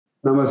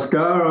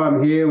Namaskar,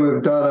 I'm here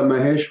with Dada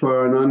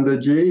Maheshwarananda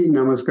ji.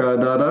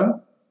 Namaskar,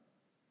 Dada.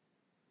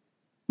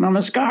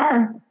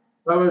 Namaskar.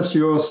 Tell us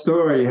your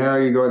story, how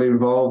you got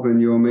involved in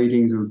your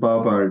meetings with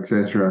Baba,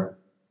 etc.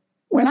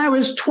 When I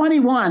was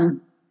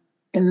 21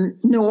 in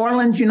New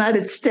Orleans,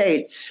 United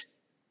States,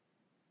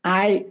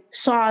 I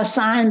saw a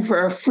sign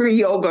for a free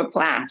yoga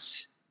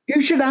class.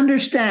 You should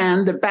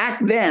understand that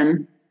back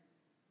then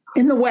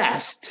in the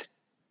West,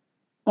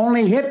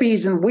 only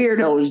hippies and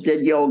weirdos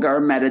did yoga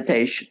or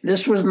meditation.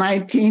 This was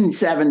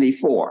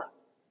 1974.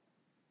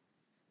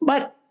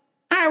 But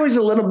I was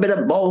a little bit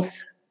of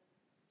both.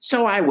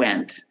 So I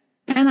went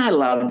and I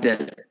loved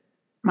it.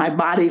 My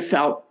body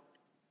felt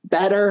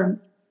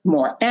better,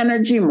 more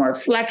energy, more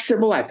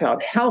flexible. I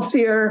felt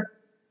healthier,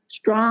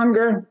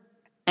 stronger.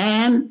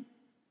 And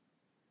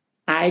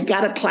I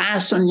got a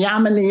class on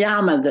Yama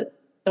Niyama. That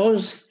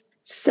those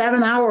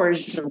 7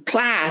 hours of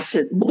class,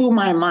 it blew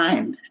my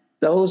mind.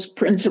 Those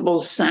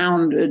principles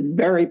sounded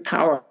very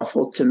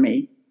powerful to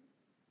me.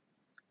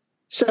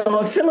 So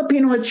a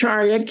Filipino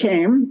acharya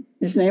came.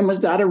 His name was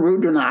Dada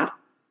Rudranath.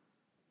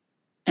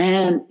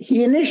 And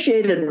he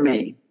initiated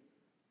me.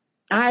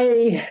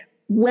 I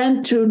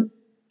went to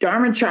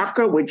Dharma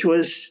Chakra, which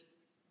was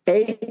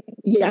 8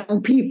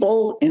 young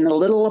people in a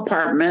little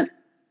apartment.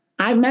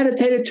 I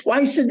meditated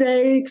twice a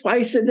day,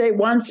 once a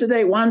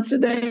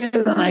day, and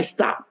then I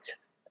stopped.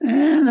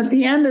 And at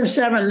the end of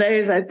 7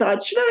 days, I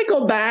thought, should I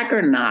go back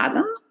or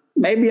not?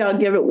 Maybe I'll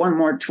give it one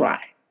more try.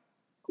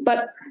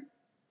 But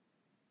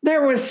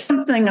there was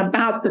something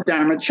about the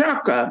Dharma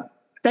Chakra.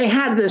 They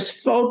had this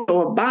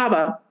photo of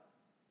Baba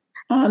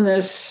on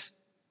this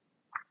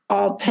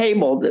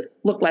table that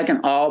looked like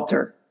an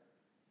altar.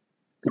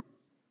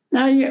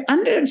 Now, you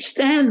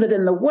understand that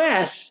in the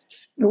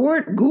West, the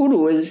word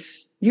guru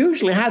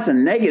usually has a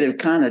negative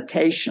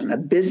connotation, a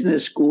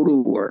business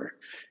guru or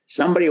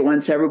somebody who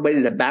wants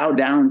everybody to bow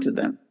down to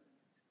them.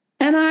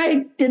 And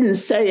I didn't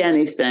say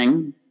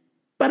anything,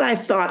 but I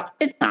thought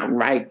it's not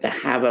right to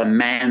have a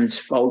man's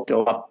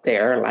photo up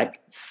there like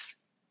it's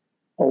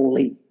a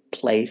holy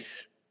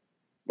place.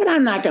 But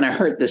I'm not going to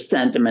hurt the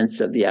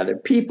sentiments of the other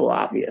people,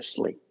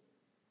 obviously.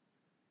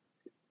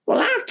 Well,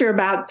 after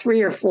about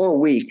 3 or 4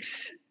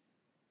 weeks,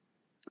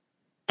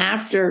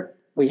 after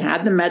we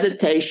had the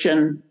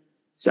meditation,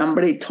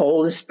 somebody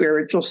told a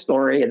spiritual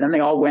story, and then they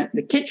all went in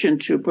the kitchen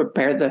to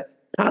prepare the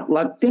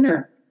potluck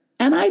dinner.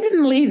 And I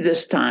didn't leave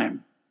this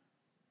time.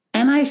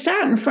 And I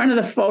sat in front of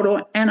the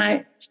photo, and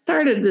I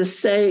started to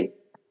say,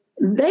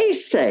 they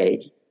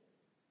say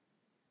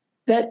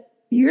that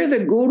you're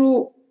the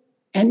guru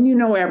and you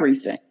know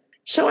everything.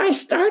 So I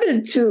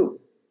started to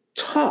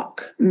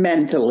talk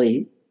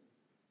mentally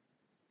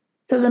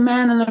to the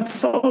man in the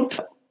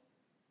photo.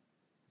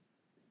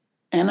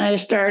 And I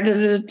started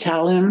to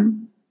tell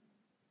him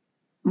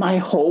my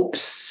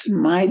hopes,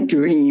 my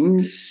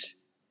dreams.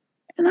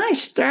 And I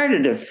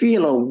started to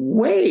feel a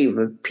wave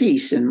of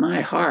peace in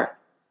my heart.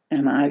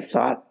 And I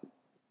thought,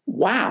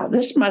 wow,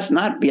 this must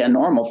not be a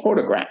normal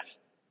photograph.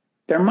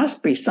 There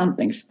must be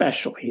something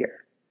special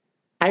here.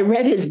 I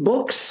read his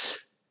books.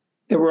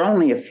 There were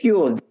only a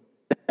few of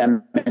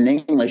them in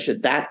English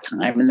at that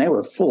time, and they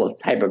were full of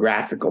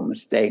typographical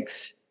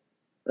mistakes.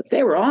 But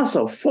they were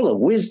also full of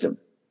wisdom.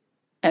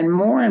 And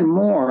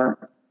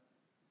more,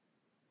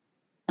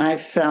 I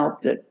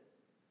felt that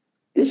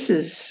this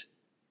is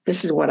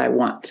what I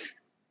want.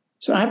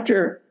 So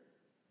after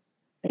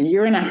a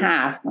year and a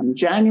half, on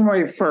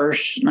January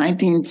 1st,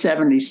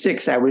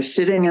 1976, I was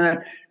sitting in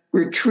a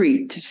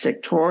retreat,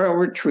 sectorial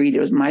retreat. It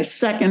was my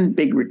second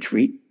big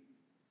retreat.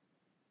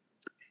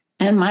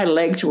 And my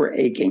legs were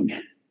aching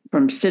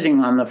from sitting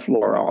on the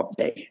floor all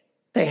day.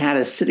 They had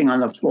us sitting on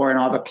the floor in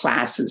all the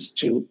classes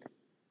too.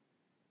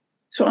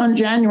 So on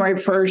January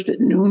 1st at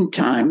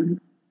noontime,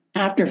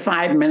 after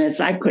 5 minutes,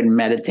 I couldn't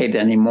meditate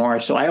anymore.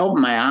 So I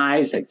opened my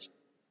eyes, I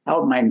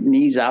held my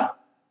knees up.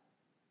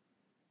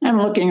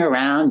 I'm looking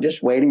around,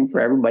 just waiting for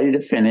everybody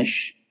to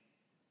finish.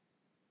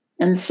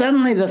 And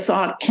suddenly the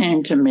thought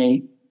came to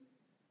me,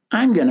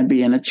 I'm going to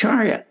be an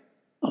acharya,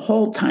 a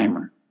whole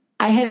timer.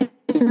 I had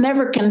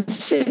never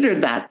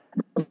considered that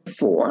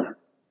before.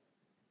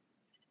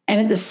 And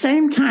at the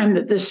same time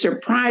that this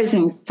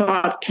surprising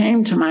thought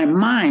came to my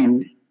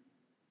mind,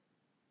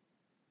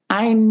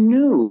 I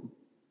knew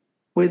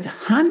with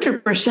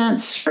 100%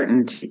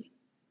 certainty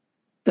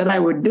that I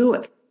would do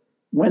it.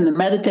 When the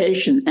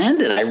meditation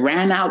ended, I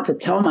ran out to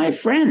tell my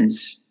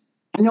friends.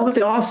 You know what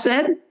they all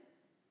said?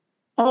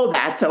 Oh,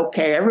 that's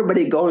okay.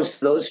 Everybody goes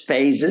through those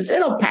phases.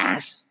 It'll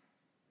pass.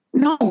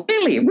 No,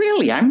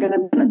 really, I'm going to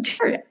be an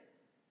acharya.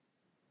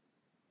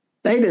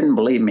 They didn't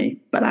believe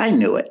me, but I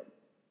knew it.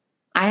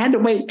 I had to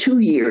wait 2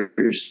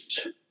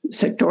 years.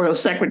 Sectorial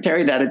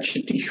Secretary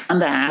Dadaji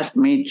asked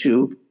me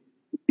to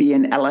be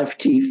an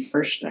LFT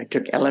first. I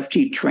took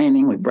LFT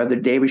training with Brother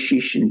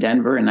Devashish in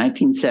Denver in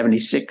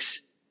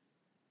 1976.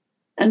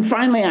 And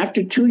finally,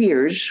 after 2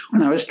 years,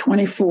 when I was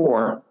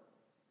 24,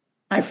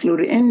 I flew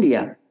to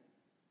India.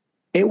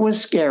 It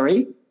was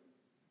scary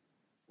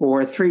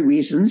for 3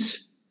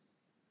 reasons.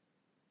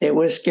 It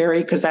was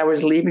scary because I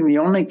was leaving the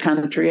only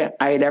country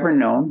I had ever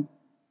known.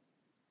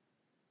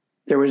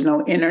 There was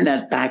no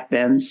internet back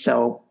then,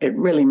 so it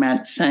really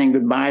meant saying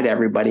goodbye to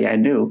everybody I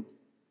knew.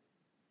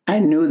 I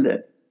knew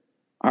that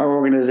our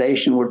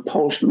organization would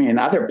post me in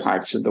other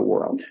parts of the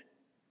world.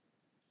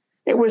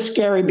 It was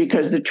scary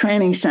because the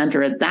training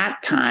center at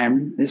that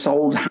time, this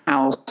old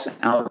house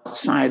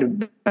outside of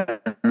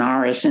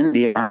Benares,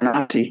 India,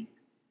 Varanasi,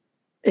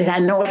 it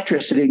had no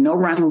electricity, no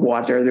running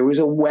water. There was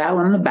a well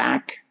in the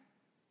back,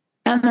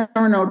 and there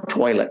were no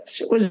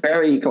toilets. It was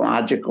very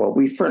ecological.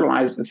 We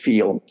fertilized the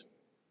field.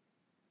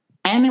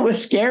 And it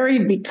was scary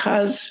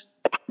because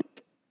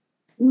it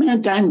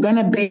meant I'm going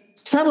to be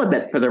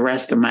celibate for the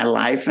rest of my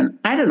life. And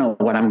I don't know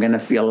what I'm going to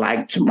feel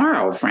like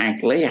tomorrow,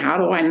 frankly. How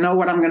do I know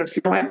what I'm going to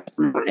feel like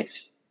for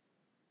life?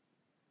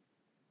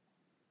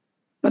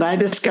 But I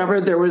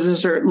discovered there was a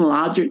certain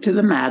logic to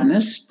the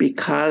madness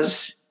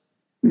because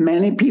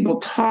many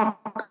people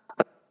talk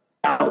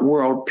about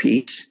world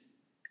peace.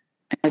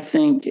 I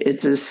think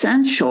it's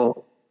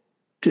essential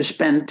to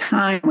spend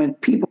time with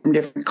people from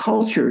different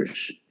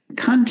cultures,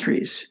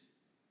 countries,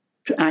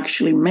 to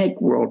actually make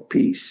world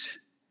peace.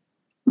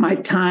 My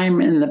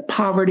time in the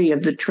poverty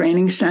of the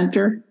training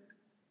center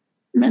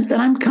meant that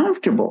I'm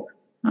comfortable.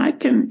 I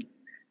can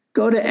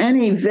go to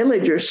any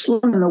village or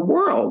slum in the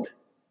world.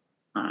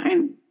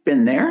 I've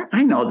been there.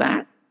 I know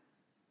that.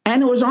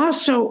 And it was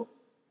also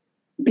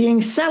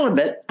being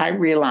celibate, I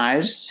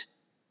realized,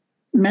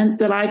 meant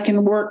that I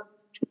can work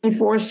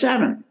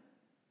 24/7.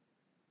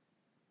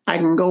 I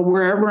can go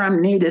wherever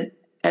I'm needed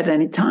at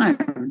any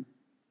time.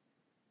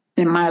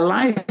 In my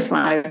life,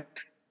 I've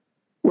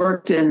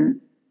worked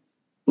and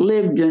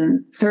lived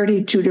in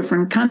 32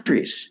 different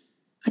countries.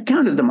 I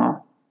counted them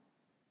all.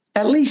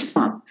 At least a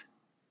month.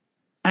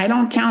 I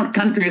don't count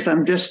countries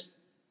I'm just,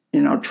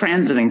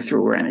 transiting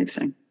through or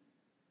anything.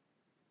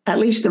 At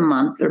least a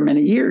month or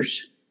many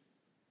years.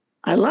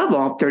 I love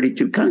all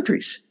 32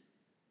 countries.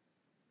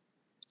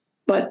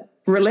 But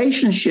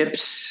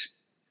relationships,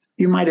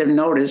 you might have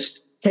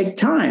noticed, take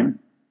time.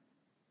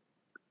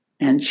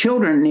 And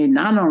children need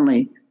not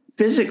only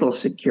physical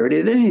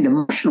security, they need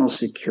emotional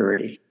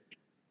security.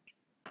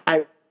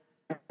 I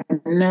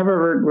never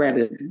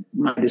regretted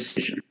my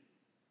decision.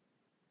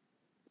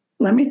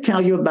 Let me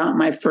tell you about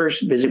my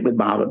first visit with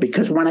Baba,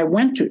 because when I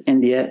went to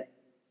India,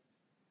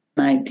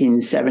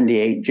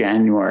 1978,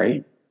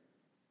 January,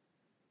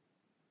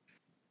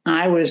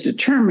 I was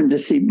determined to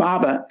see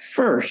Baba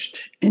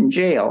first in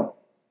jail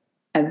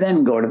and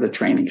then go to the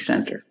training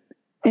center.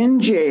 In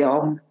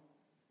jail,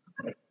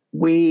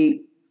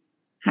 we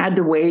had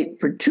to wait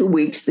for 2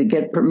 weeks to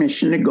get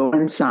permission to go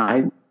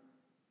inside.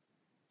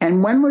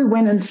 And when we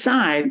went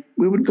inside,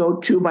 we would go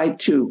 2 by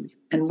 2,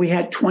 and we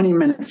had 20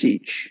 minutes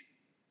each.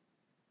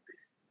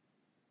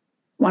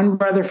 One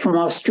brother from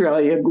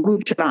Australia, Guru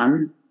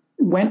Charan,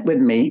 went with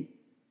me.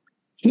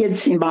 He had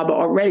seen Baba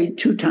already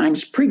 2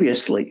 times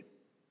previously.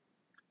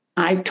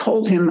 I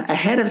told him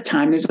ahead of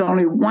time, there's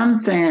only one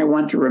thing I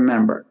want to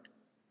remember.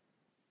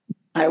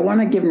 I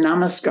want to give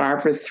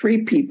namaskar for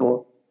 3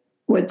 people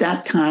who at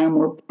that time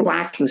were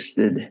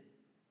blacklisted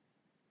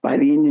by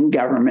the Indian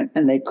government,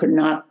 and they could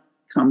not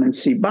come and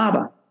see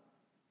Baba.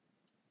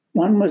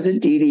 One was a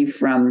Didi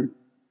from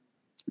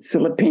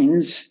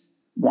Philippines.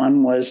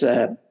 One was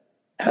a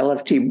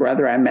LFT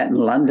brother I met in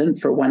London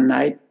for one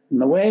night on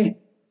the way.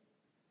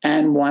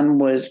 And one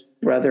was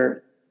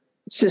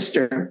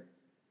sister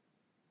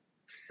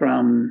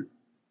from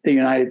the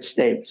United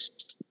States.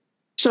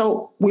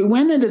 So we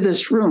went into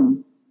this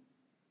room,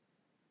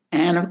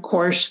 and of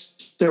course,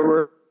 there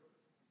were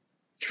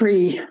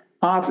 3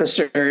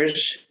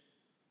 officers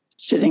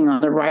sitting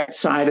on the right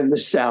side of the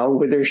cell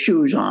with their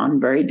shoes on,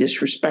 very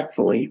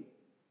disrespectfully.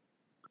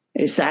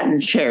 They sat in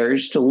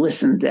chairs to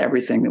listen to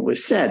everything that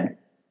was said.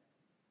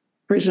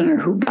 Prisoner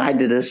who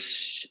guided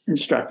us,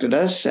 instructed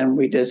us, and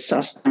we did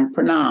sastang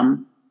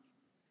pranam.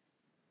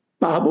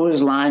 Baba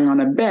was lying on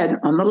a bed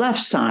on the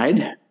left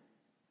side.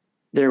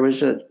 There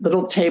was a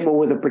little table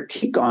with a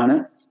pratik on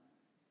it.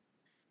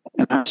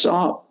 And I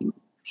saw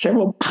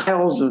several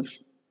piles of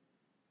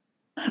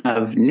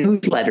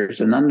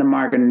newsletters, Ananda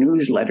Marga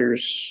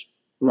newsletters,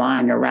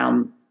 lying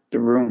around the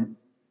room.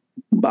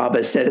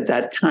 Baba said at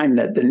that time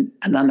that the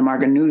Ananda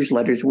Marga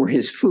newsletters were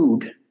his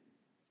food.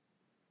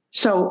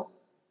 So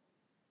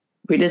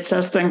we did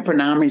sastang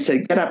pranam. He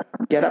said,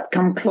 get up,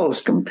 come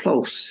close, come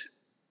close.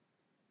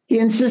 He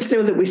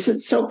insisted that we sit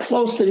so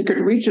close that he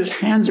could reach his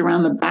hands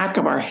around the back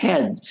of our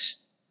heads.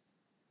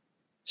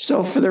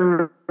 So for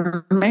the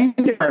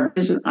remainder of our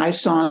visit, I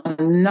saw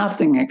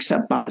nothing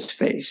except Baba's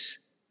face.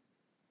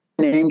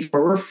 Names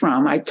where we're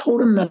from. I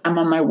told him that I'm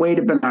on my way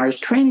to Benares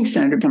Training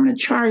Center to become an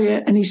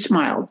acharya, and he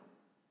smiled.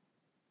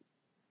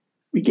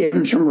 We gave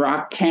him some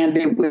rock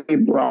candy we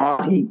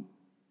brought. He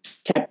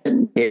kept it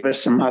and gave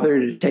us some other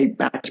to take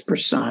back to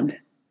prasad.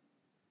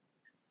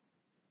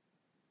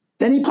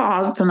 Then he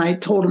paused, and I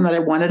told him that I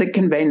wanted to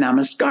convey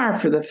namaskar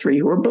for the 3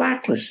 who were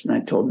blacklisted,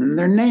 and I told him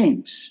their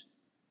names.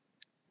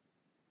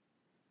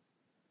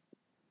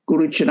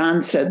 Guru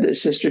Charan said that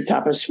Sister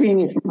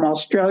Tapaswini from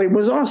Australia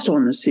was also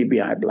on the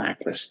CBI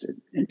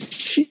blacklisted, and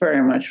she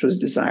very much was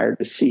desired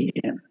to see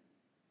him.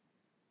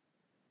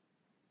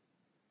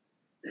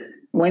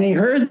 When he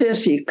heard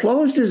this, he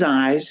closed his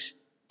eyes,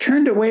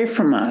 turned away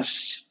from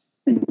us,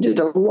 and did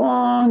a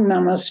long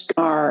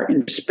namaskar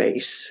in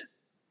space.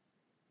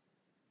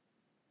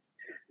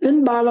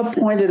 Then Baba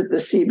pointed at the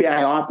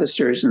CBI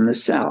officers in the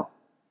cell.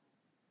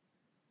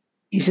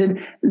 He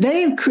said,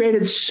 they have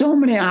created so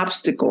many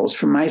obstacles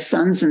for my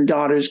sons and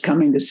daughters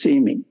coming to see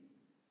me.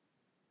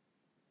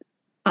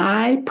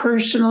 I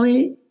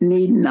personally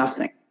need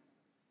nothing.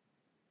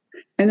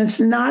 And it's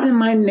not in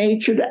my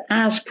nature to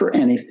ask for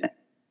anything.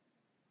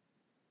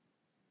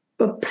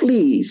 But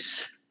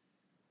please,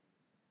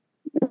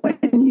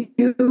 when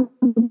you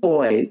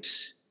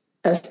boys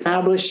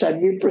establish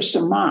Sadhipur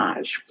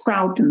Samaj,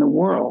 proud in the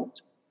world,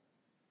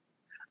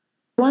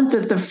 I want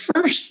that the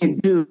first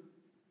thing you do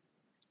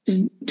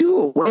is do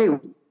away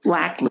with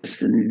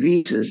blacklists and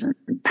visas and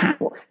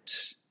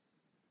passports.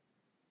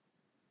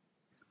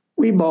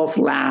 We both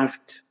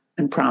laughed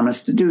and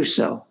promised to do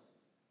so.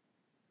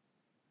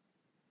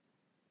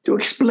 To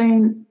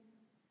explain,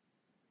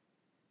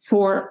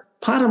 for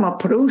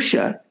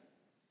Paramapurusha,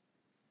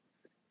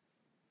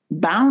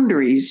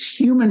 boundaries,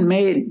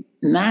 human-made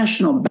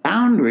national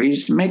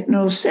boundaries, make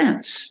no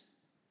sense.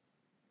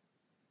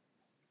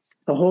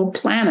 The whole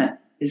planet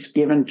is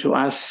given to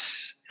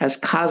us as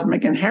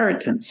cosmic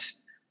inheritance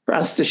for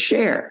us to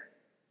share.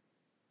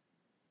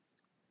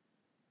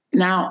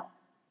 Now,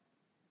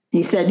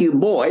 he said, you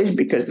boys,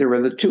 because there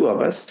were the two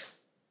of us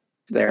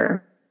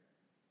there,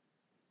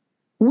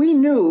 we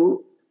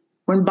knew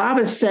when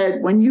Baba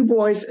said, when you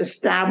boys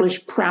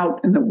establish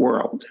Prout in the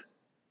world,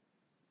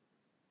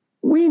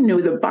 we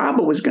knew that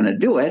Baba was going to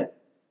do it.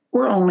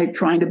 We're only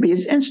trying to be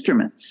his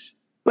instruments.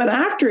 But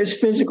after his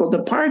physical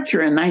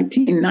departure in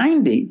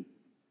 1990,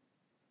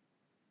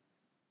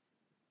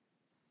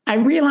 I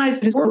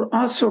realized there was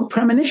also a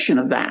premonition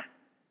of that,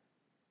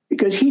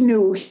 because he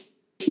knew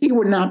he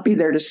would not be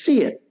there to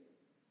see it.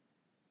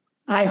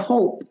 I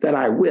hope that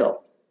I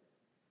will.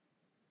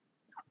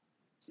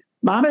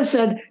 Baba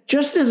said,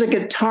 just as a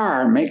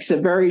guitar makes a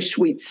very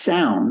sweet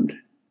sound,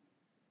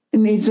 it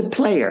needs a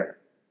player.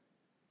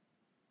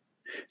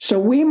 So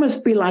we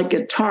must be like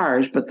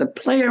guitars, but the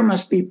player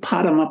must be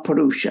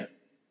Paramapurusha.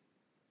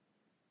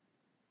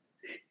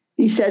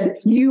 He said,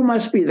 you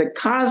must be the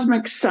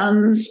cosmic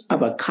sons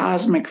of a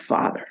cosmic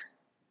father.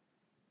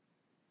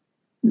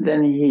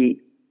 Then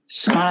he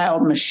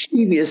smiled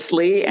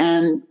mischievously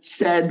and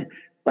said,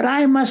 but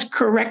I must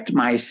correct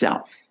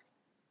myself.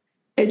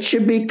 It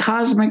should be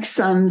cosmic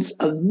sons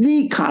of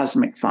the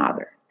cosmic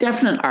father.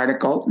 Definite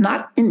article,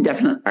 not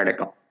indefinite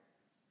article.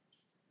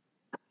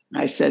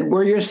 I said,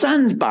 we're your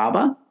sons,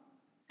 Baba.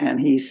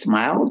 And he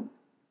smiled.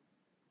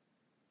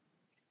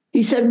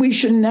 He said, we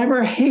should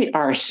never hate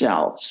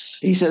ourselves.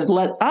 He says,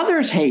 let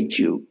others hate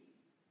you.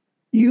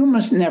 You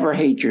must never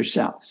hate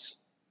yourselves.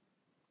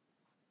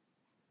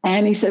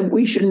 And he said,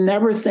 we should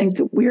never think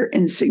that we're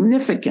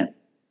insignificant.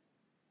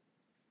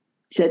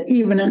 He said,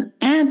 even an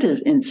ant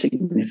is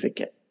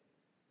insignificant.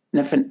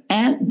 And if an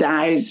ant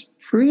dies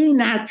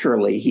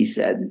preternaturally, he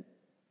said,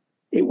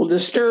 it will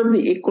disturb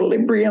the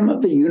equilibrium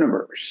of the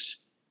universe.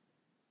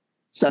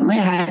 Suddenly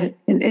I had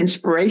an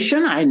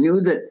inspiration. I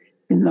knew that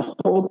in the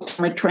whole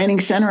training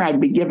center,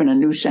 I'd be given a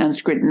new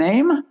Sanskrit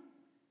name.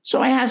 So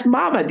I asked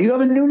Baba, do you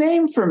have a new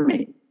name for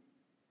me?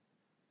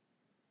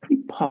 He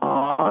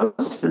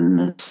paused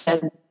and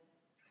said,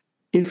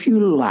 if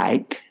you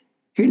like,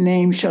 your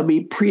name shall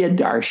be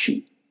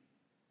Priyadarshi.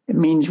 It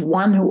means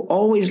one who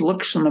always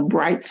looks on the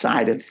bright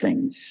side of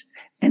things,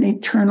 an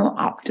eternal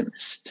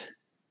optimist.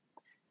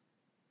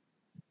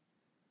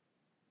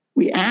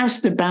 We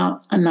asked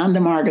about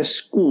Anandamarga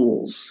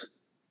schools.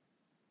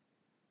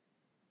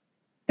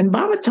 And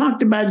Baba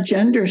talked about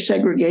gender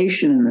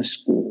segregation in the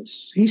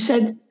schools. He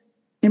said,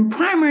 in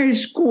primary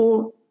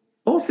school,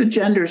 both the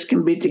genders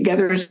can be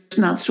together. It's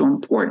not so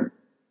important.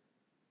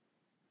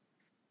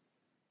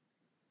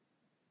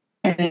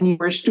 And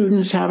where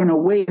students have an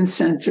awakened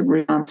sense of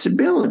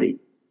responsibility,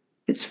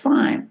 it's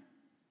fine.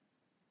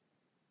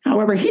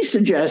 However, he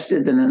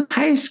suggested that in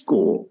high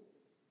school,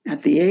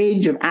 at the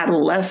age of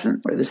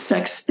adolescence, where the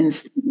sex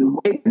instinct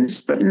awakens,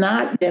 but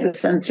not yet a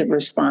sense of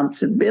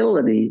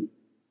responsibility,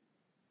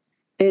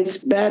 it's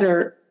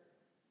better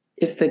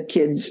if the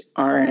kids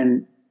are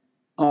in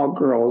all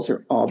girls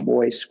or all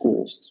boys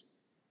schools.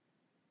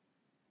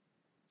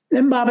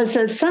 Then Baba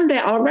said, someday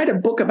I'll write a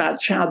book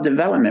about child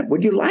development.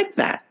 Would you like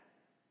that?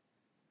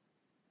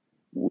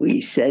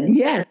 We said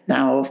yes.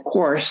 Now, of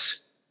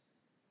course,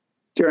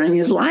 during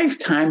his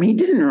lifetime, he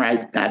didn't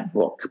write that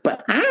book.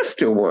 But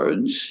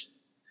afterwards,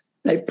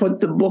 they put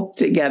the book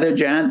together,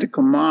 Jayanta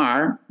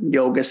Kumar,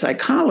 Yoga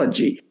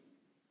Psychology.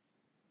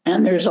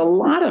 And there's a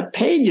lot of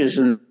pages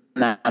in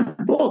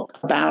that book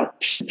about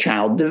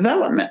child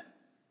development.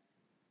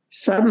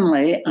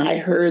 Suddenly, I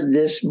heard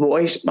this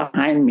voice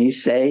behind me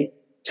say,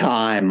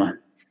 time.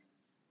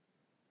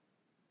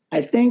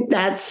 I think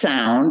that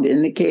sound,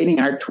 indicating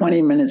our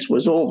 20 minutes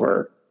was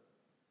over,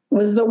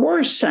 was the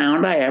worst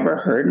sound I ever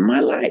heard in my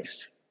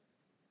life.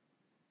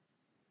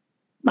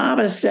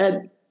 Baba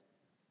said,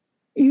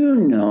 you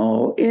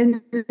know,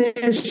 in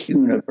this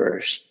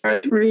universe, there are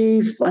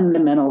three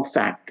fundamental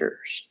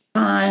factors: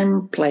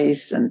 time,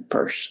 place, and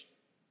person.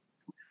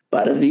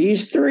 But of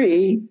these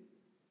three,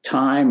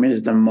 time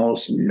is the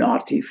most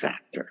naughty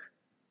factor.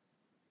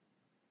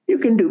 You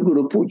can do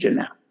Guru Puja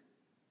now.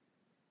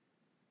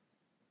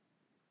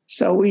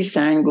 So we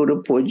sang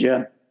Guru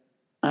Puja.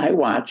 I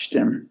watched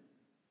him.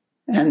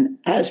 And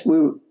as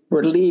we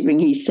were leaving,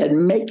 he said,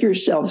 make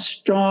yourself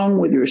strong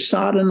with your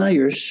sadhana,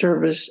 your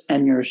service,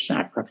 and your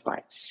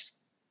sacrifice.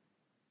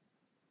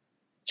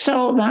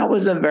 So that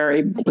was a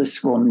very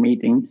blissful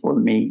meeting for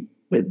me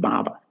with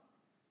Baba.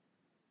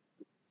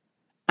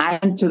 I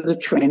went to the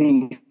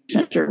training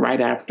center right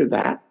after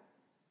that.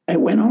 I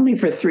went only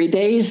for 3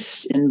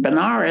 days in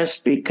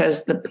Benares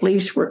because the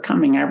police were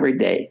coming every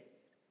day.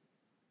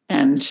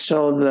 And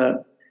so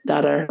the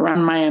Dada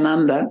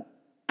Maheshvarananda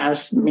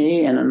asked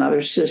me and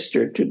another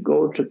sister to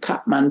go to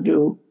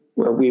Kathmandu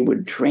where we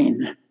would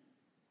train.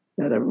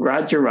 Dada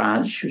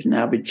Rajaraj, who's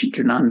now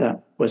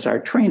Vichitrananda, was our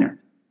trainer.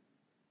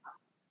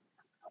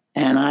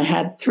 And I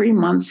had 3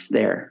 months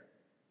there.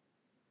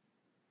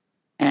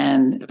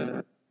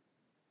 And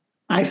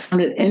I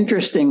found it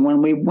interesting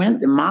when we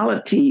went,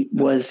 Malati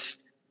was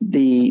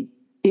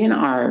in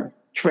our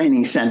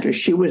training center.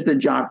 She was the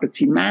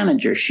Jagrati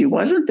manager. She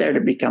wasn't there to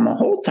become a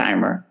whole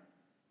timer,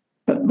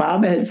 but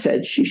Baba had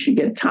said she should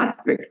get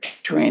tattvic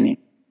training.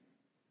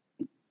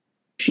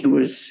 She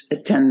was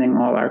attending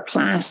all our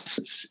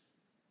classes.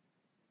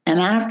 And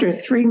after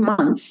 3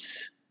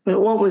 months, but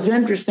what was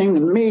interesting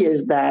to me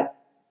is that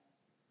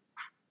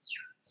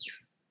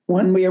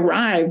when we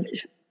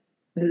arrived,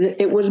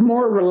 it was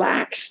more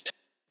relaxed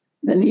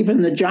than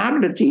even the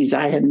Jagratis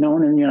I had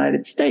known in the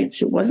United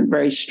States. It wasn't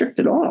very strict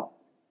at all.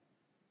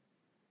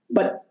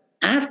 But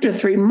after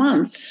 3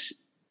 months,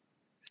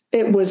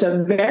 it was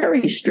a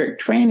very strict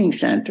training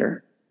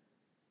center.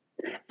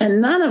 And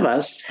none of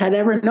us had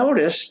ever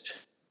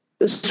noticed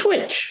the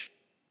switch.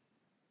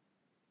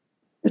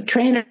 The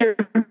trainer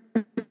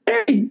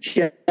very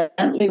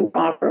gently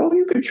offered, oh,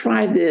 you could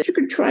try this. You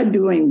could try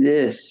doing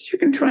this. You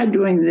can try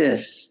doing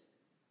this.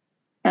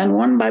 And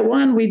one by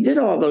one, we did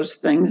all those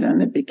things,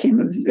 and it became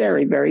a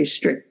very, very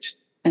strict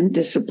and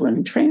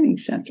disciplined training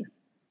center.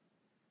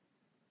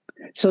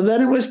 So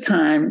then it was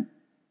time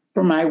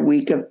for my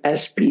week of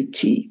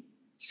SPT,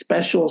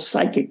 special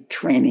psychic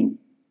training.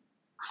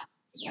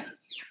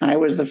 I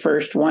was the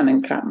first one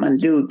in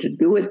Kathmandu to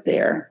do it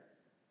there.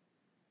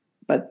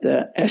 But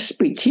the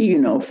SPT, you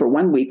know, for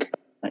 1 week,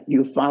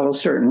 you follow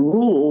certain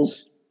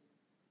rules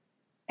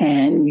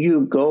and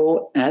you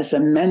go as a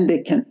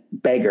mendicant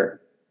beggar.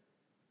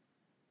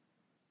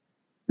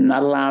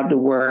 Not allowed to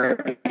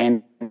wear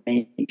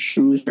any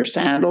shoes or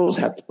sandals,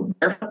 have to wear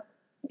barefoot,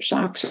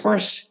 socks, of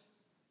course.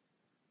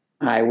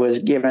 I was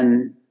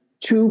given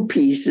 2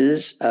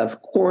 pieces of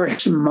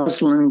coarse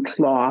muslin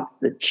cloth,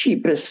 the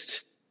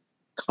cheapest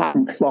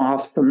cotton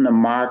cloth from the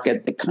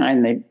market, the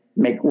kind they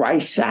make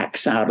rice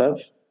sacks out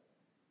of,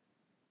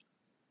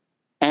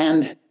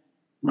 and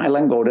my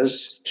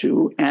langotas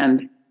too.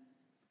 And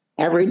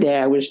every day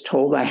I was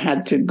told I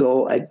had to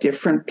go a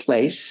different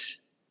place.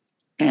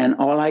 And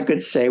all I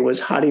could say was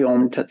Hari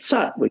Om Tat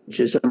Sat, which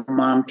is a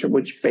mantra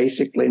which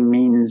basically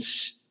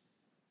means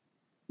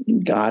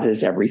God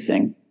is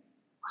everything.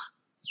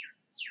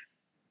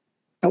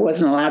 I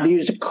wasn't allowed to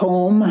use a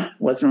comb,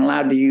 wasn't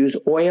allowed to use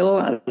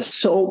oil,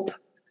 soap,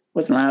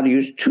 wasn't allowed to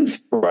use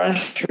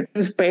toothbrush or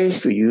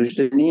toothpaste. We used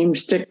a neem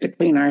stick to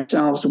clean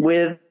ourselves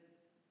with.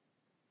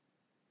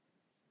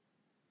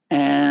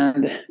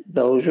 And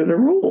those are the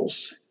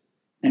rules.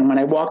 And when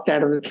I walked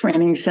out of the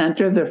training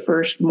center the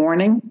first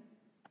morning,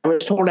 I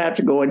was told I have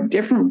to go a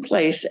different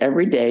place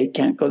every day,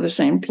 can't go the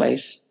same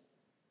place.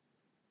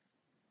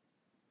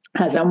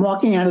 As I'm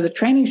walking out of the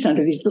training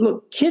center, these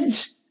little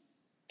kids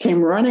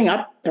came running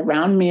up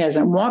around me as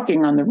I'm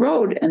walking on the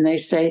road, and they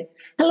say,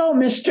 hello,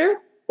 mister.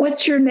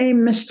 What's your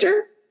name,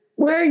 mister?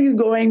 Where are you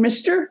going,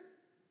 mister?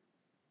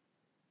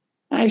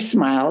 I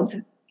smiled,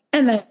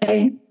 and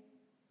they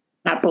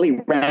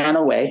happily ran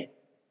away.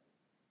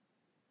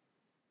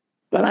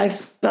 But I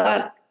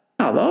thought,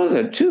 oh, those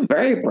are 2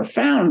 very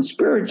profound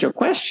spiritual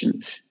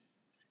questions.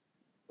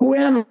 Who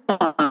am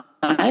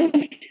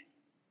I?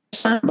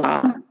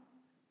 Samba,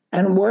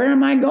 and where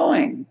am I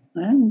going?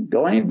 I'm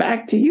going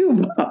back to you,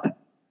 Bob.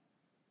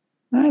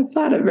 I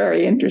thought it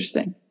very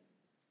interesting.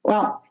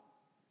 Well,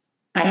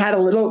 I had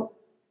a little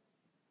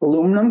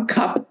aluminum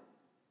cup,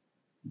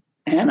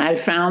 and I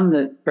found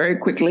that very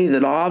quickly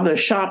that all the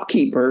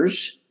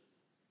shopkeepers,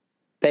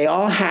 they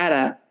all had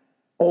an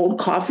old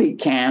coffee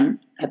can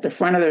at the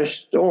front of their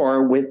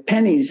store with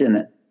pennies in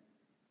it,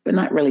 but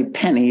not really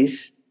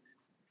pennies,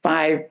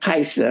 5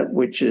 paisa,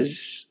 which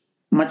is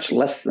much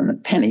less than a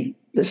penny,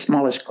 the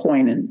smallest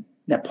coin in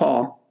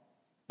Nepal.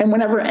 And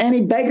whenever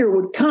any beggar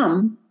would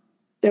come,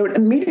 they would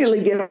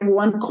immediately give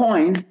 1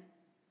 coin,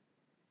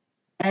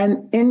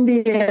 and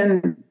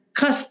Indian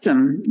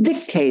custom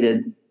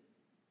dictated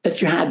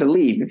that you had to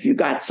leave if you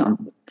got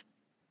something.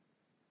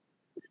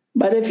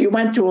 But if you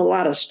went to a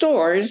lot of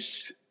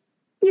stores,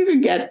 you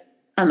could get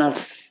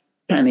enough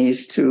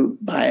pennies to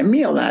buy a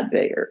meal that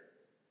day. Or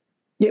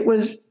it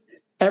was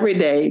every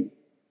day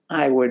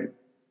I would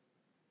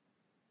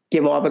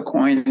give all the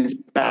coins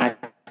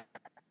back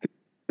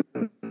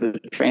to the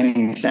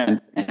training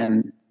center,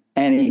 and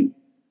any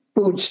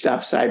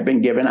foodstuffs I'd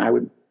been given, I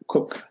would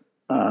cook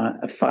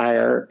a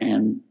fire,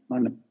 and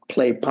on a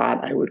clay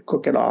pot, I would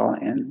cook it all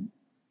and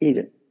eat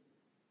it.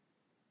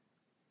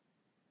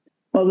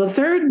 Well, the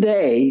third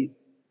day,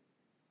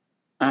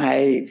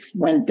 I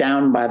went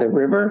down by the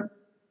river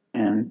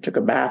and took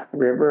a bath in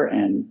the river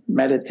and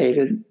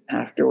meditated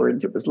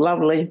afterwards. It was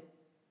lovely.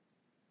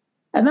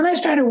 And then I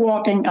started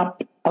walking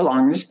up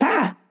along this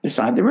path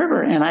beside the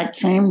river, and I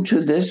came to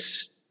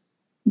this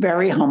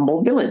very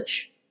humble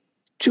village.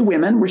 Two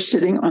women were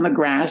sitting on the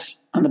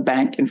grass on the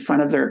bank in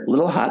front of their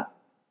little hut,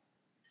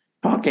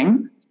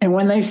 talking. And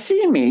when they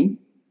see me,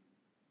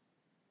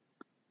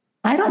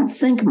 I don't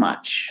think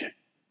much.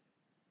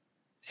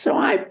 So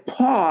I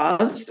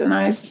paused and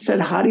I said,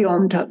 Hari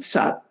Om Tat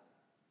Sat.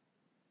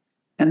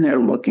 And they're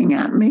looking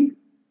at me,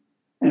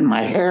 and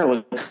my hair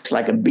looks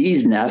like a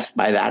bee's nest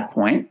by that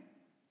point,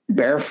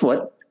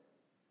 barefoot,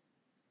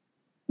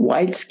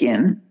 white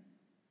skin,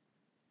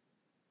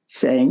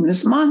 saying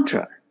this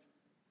mantra,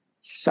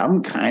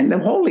 some kind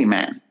of holy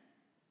man.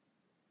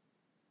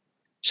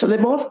 So they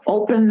both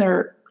opened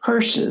their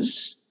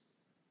purses,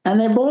 and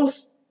they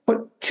both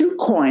put 2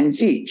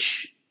 coins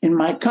each in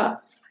my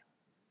cup.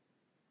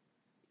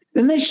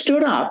 Then they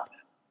stood up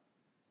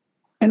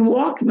and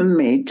walked with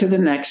me to the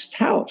next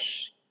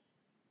house.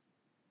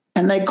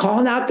 And they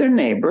called out their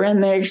neighbor,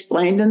 and they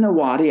explained in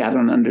Nawari, I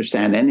don't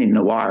understand any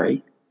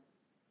Nawari,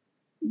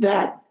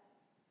 that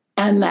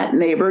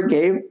neighbor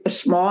gave a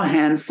small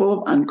handful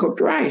of uncooked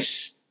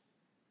rice.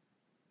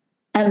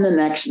 And the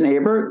next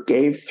neighbor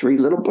gave 3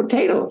 little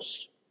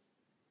potatoes.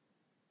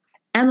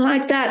 And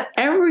like that,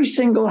 every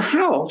single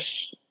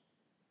house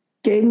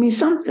gave me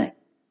something.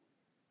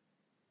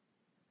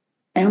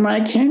 And when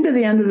I came to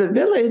the end of the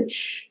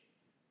village,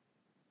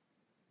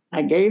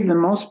 I gave the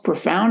most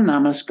profound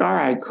namaskar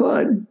I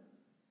could,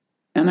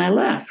 and I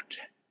left.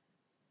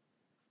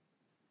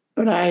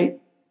 But I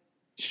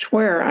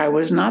swear I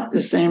was not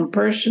the same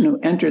person who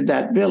entered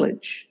that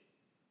village.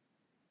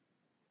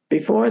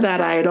 Before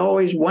that, I had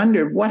always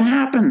wondered, what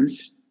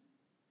happens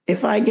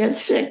if I get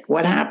sick?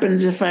 What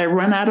happens if I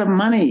run out of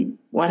money?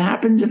 What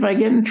happens if I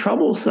get in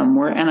trouble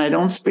somewhere and I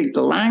don't speak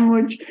the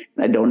language,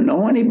 I don't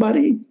know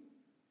anybody,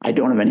 I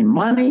don't have any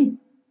money?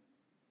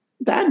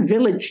 That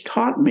village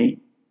taught me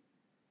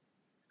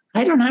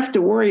I don't have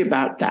to worry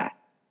about that.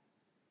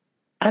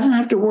 I don't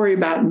have to worry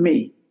about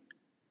me.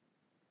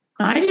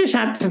 I just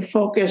have to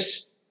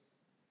focus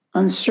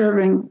on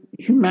serving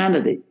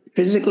humanity,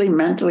 physically,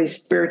 mentally,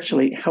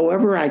 spiritually,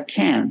 however I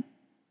can.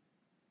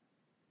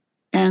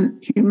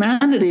 And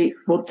humanity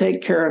will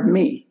take care of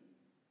me.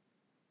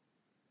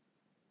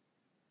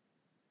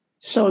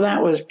 So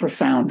that was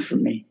profound for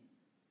me.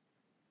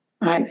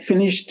 I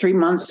finished 3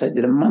 months. I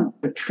did a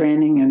month of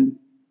training in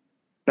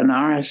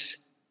Benares.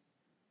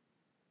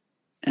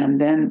 And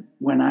then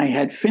when I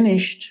had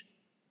finished,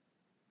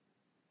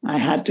 I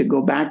had to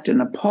go back to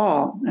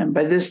Nepal. And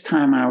by this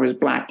time, I was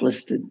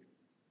blacklisted.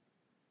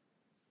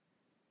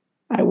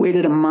 I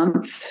waited a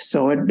month,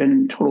 so it had been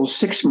in total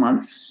 6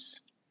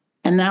 months.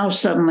 And now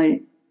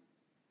suddenly,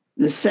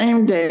 the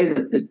same day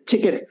that the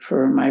ticket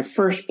for my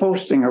first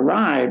posting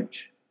arrived,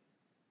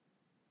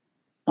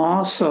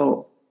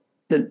 also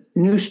the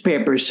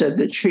newspaper said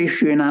that Sri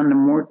Sri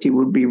Anandamurti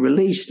would be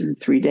released in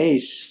 3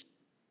 days.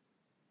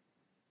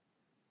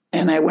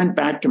 And I went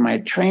back to my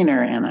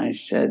trainer and I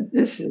said,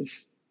 this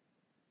is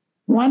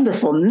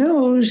wonderful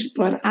news,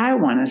 but I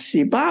want to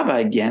see Baba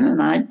again.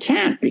 And I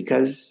can't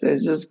because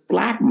there's this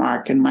black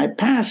mark in my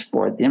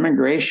passport. The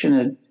immigration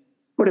had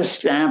put a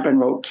stamp and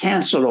wrote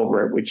canceled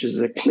over it, which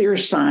is a clear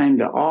sign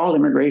to all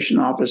immigration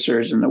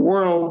officers in the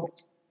world.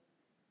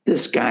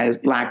 This guy is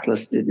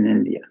blacklisted in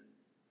India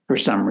for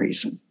some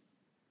reason.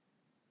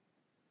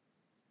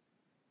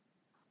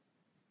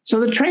 So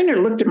the trainer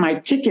looked at my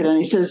ticket and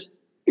he says,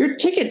 your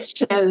ticket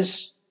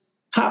says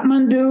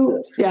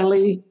Kathmandu,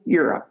 Delhi,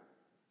 Europe.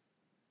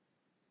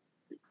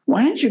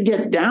 Why don't you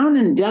get down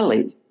in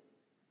Delhi?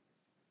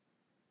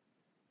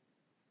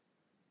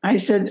 I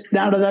said,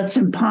 Dada, that's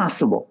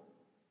impossible.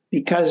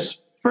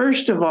 Because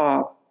first of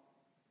all,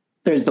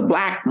 there's the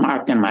black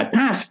mark in my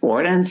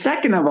passport. And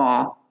second of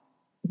all,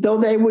 though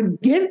they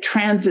would give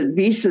transit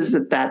visas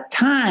at that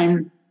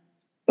time,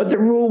 but the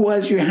rule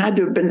was you had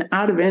to have been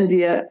out of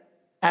India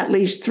at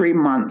least 3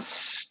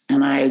 months.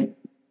 And I had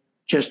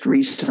just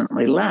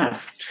recently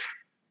left.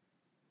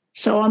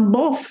 So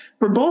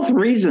for both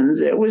reasons,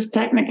 it was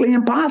technically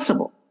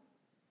impossible.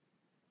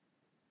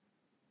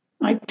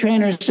 My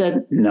trainer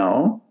said,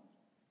 no,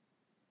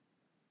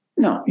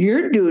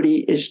 your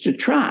duty is to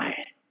try.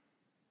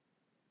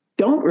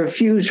 Don't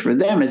refuse for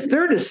them. It's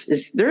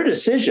their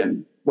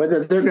decision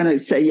whether they're going to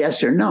say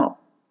yes or no.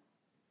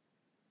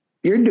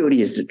 Your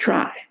duty is to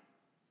try.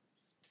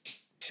 I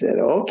said,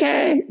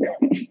 okay.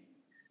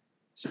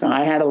 So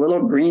I had a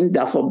little green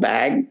duffel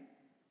bag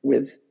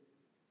with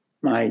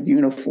my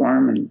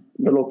uniform and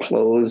little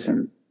clothes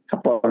and a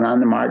couple of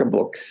Nanda Marga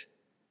books.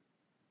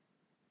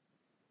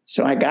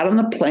 So I got on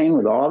the plane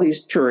with all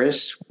these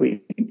tourists.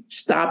 We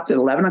stopped at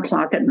 11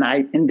 o'clock at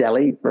night in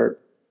Delhi for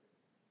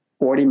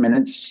 40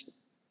 minutes.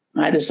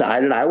 I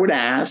decided I would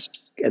ask,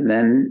 and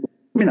then,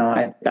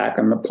 I'd back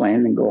on the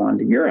plane and go on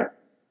to Europe.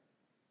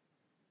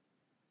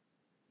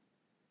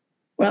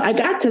 Well, I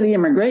got to the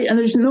immigration, and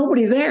there's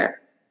nobody there.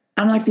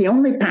 I'm like the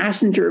only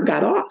passenger who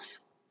got off.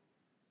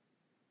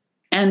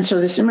 And so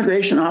this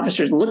immigration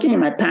officer is looking at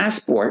my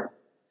passport.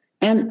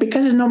 And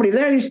because there's nobody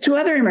there, these two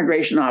other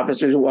immigration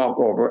officers walk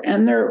over,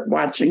 and they're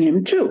watching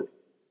him too,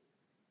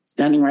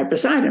 standing right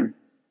beside him.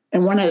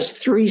 And one has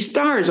 3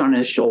 stars on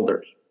his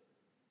shoulders.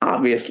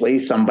 Obviously,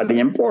 somebody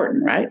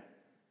important, right?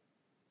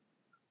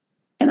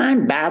 And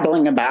I'm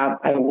babbling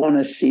about, I want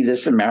to see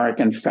this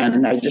American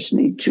friend. I just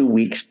need 2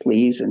 weeks,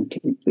 please. And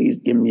can you please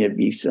give me a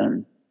visa?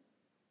 And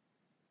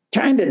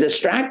trying to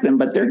distract them,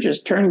 but they're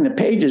just turning the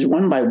pages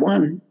one by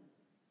one.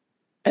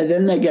 And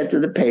then they get to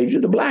the page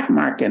with the black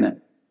mark in it.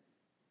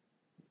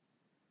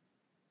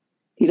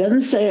 He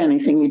doesn't say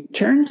anything. He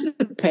turns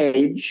the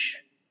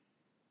page.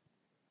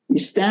 He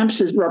stamps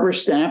his rubber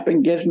stamp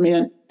and gives me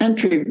an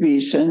entry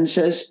visa and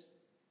says,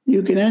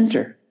 "You can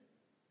enter."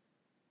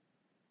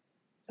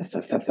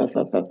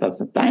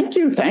 Thank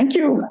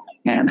you.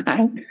 And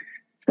I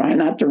try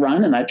not to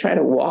run, and I try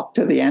to walk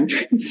to the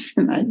entrance,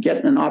 and I get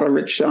in an auto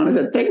rickshaw, and I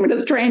said, "Take me to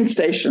the train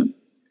station."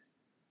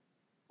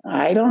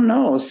 I don't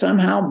know.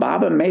 Somehow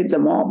Baba made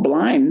them all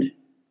blind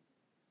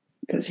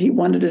because he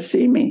wanted to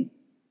see me.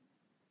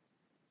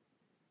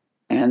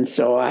 And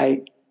so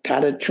I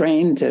got a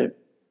train to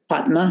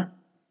Patna.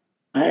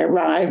 I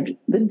arrived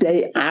the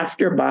day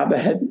after Baba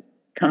had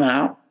come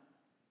out.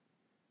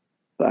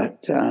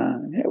 But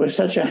it was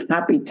such a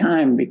happy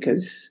time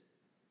because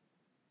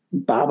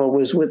Baba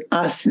was with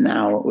us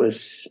now. It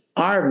was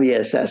our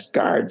VSS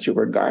guards who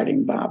were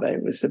guarding Baba.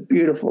 It was a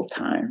beautiful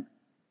time.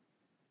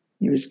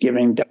 He was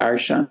giving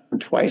darshan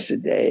twice a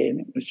day, and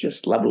it was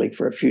just lovely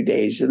for a few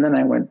days. And then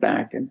I went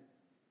back and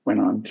went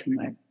on to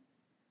my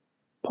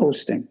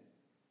posting.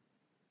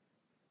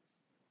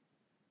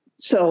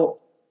 So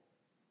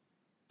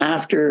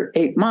after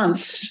 8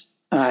 months,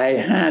 I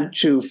had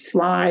to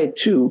fly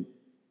to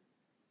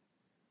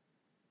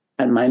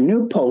and my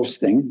new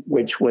posting,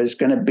 which was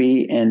going to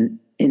be in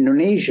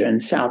Indonesia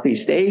and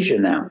Southeast Asia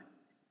now.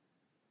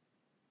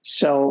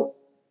 So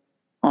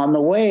on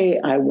the way,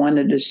 I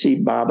wanted to see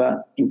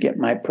Baba and get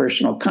my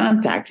personal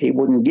contact. He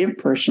wouldn't give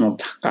personal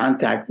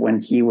contact when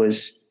he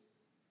was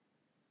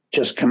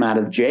just come out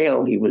of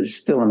jail. He was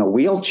still in a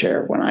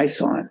wheelchair when I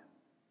saw him.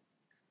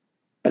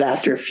 But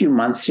after a few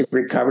months, he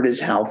recovered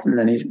his health, and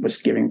then he was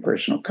giving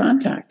personal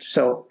contact.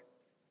 So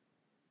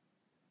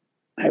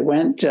I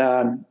went,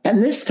 and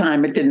this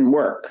time it didn't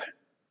work.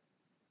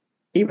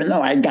 Even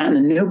though I'd gotten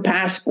a new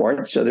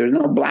passport, so there's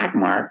no black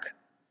mark.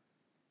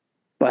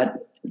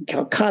 But in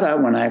Calcutta,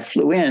 when I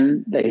flew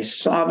in, they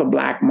saw the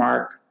black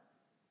mark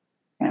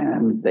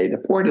and they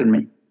deported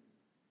me.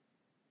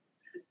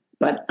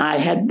 But I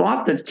had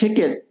bought the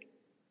ticket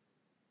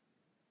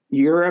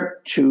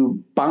Europe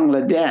to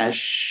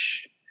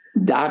Bangladesh,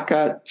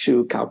 Dhaka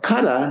to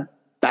Calcutta,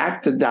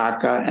 back to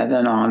Dhaka, and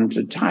then on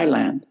to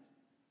Thailand.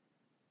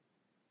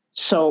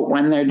 So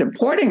when they're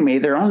deporting me,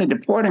 they're only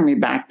deporting me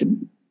back to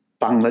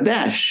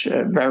Bangladesh.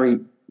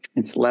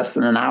 It's less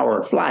than an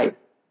hour flight.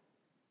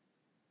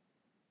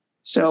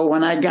 So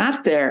when I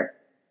got there,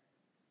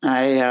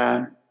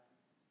 I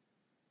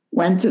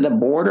went to the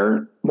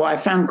border. Well, I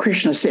found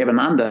Krishna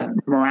Sevananda.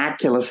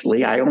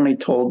 Miraculously, I only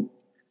told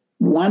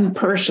one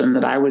person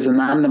that I was a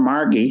Nanda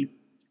Margii,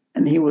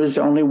 and he was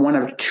only one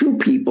of 2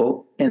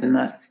 people in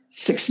the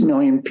 6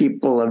 million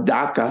people of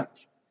Dhaka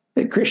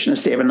that Krishna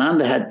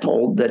Sevananda had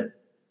told that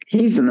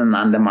he's an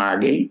Nanda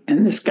Margii,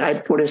 and this guy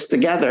put us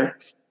together.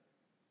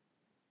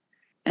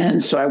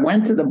 And so I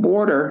went to the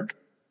border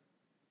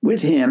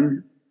with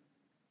him,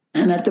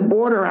 and at the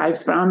border, I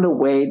found a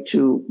way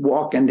to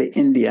walk into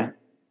India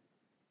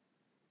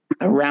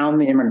around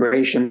the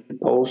immigration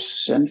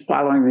posts and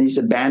following these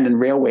abandoned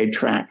railway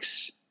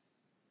tracks.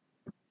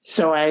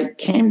 So I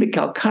came to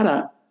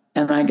Calcutta,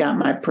 and I got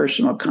my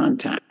personal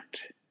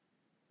contact.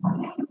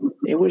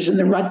 It was in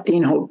the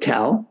Rutin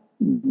Hotel.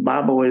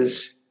 Baba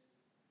was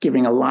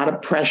giving a lot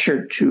of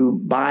pressure to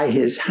buy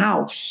his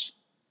house,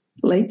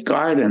 Lake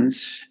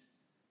Gardens,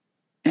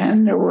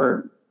 and there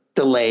were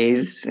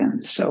delays.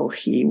 And so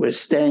he was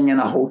staying in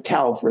a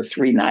hotel for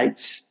 3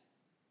 nights.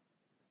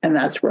 And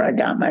that's where I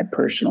got my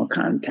personal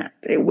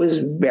contact. It was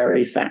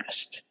very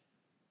fast.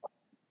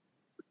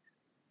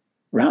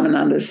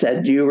 Ramananda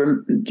said, do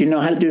you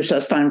know how to do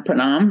Sastang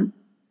Pranam?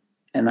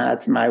 And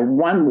that's my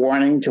one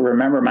warning, to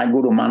remember my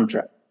Guru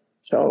mantra.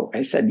 So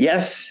I said,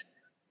 yes.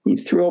 He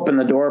threw open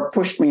the door,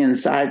 pushed me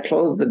inside,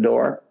 closed the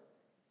door.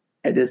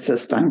 I did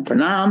Sastang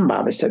Pranam.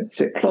 Baba said,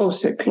 sit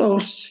close, sit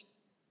close.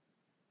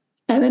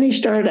 And then he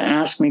started to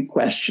ask me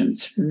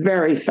questions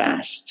very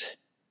fast.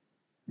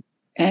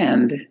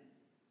 And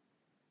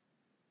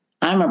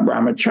I'm a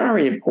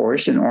brahmachari, of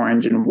course, in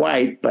orange and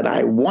white, but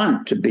I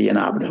want to be an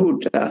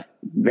avadhuta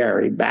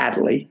very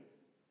badly.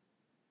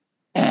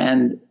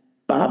 And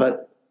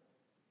Baba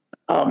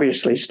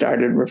obviously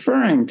started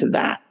referring to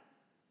that.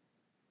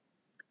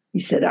 He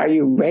said, "Are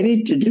you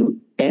ready to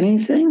do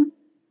anything?"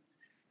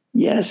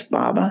 "Yes,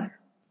 Baba."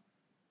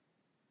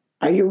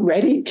 "Are you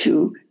ready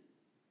to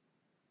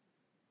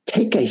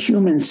take a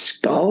human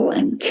skull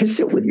and kiss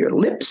it with your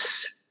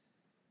lips?"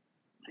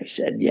 I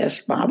said, "Yes,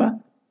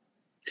 Baba."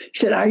 He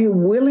said, Are you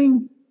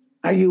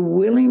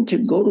willing to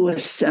go to a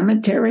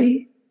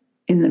cemetery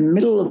in the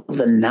middle of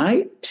the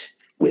night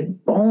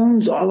with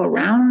bones all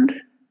around?"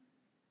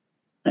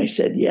 I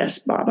said, "Yes,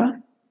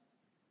 Baba."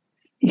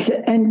 He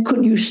said, "And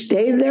could you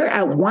stay there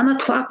at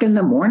 1:00 in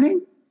the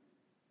morning?"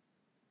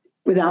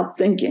 Without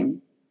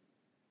thinking,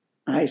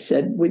 I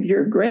said, "With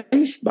your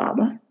grace,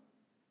 Baba."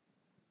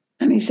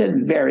 And he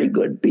said, "Very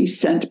good. Be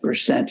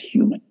cent%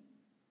 human.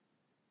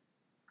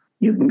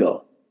 You can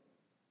go."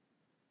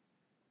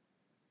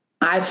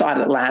 I thought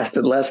it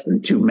lasted less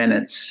than 2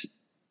 minutes.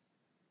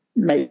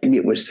 Maybe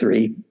it was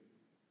 3.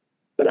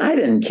 But I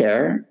didn't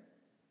care.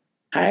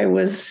 I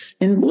was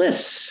in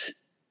bliss.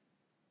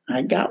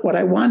 I got what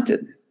I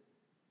wanted.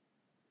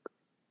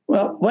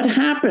 Well, what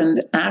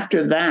happened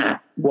after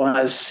that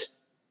was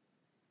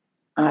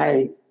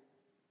I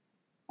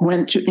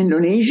went to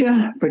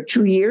Indonesia for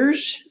 2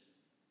 years,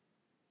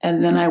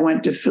 and then I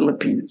went to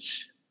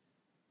Philippines.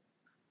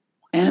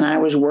 And I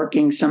was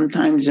working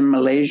sometimes in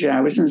Malaysia. I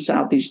was in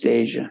Southeast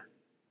Asia.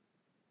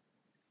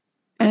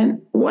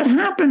 And what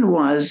happened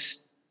was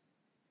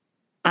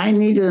I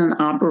needed an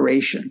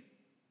operation.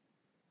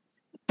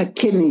 A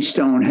kidney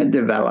stone had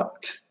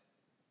developed.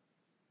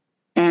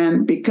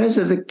 And because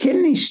of the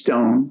kidney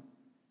stone,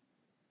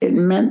 it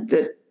meant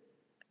that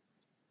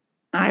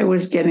I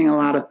was getting a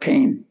lot of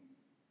pain.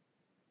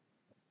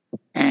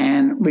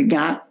 And we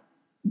got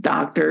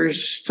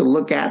doctors to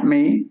look at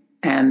me,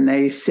 and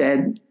they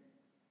said,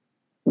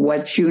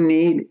 "What you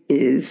need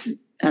is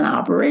an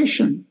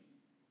operation."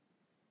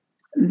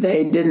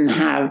 They didn't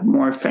have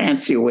more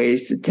fancy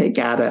ways to take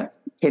out a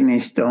kidney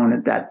stone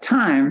at that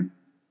time.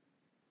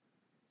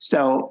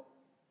 So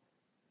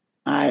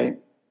I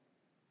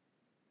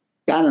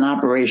got an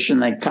operation.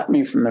 They cut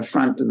me from the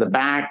front to the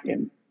back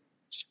and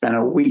spent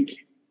a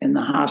week in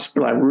the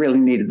hospital. I really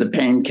needed the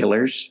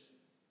painkillers.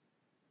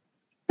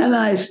 And then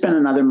I spent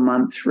another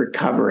month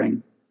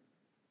recovering.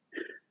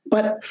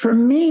 But for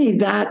me,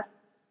 that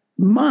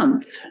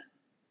month,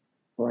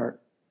 or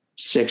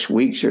 6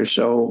 weeks or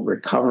so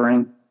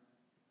recovering,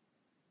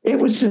 it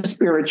was a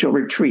spiritual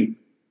retreat.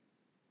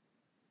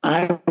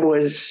 I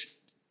was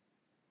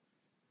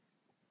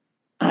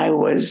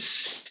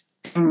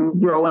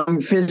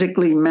growing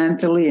physically,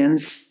 mentally, and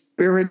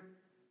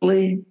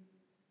spiritually.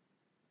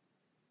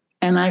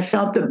 And I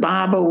felt that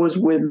Baba was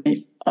with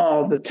me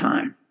all the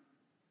time.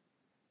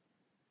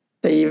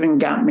 They even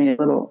got me a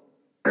little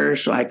ear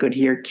so I could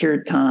hear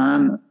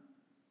kirtan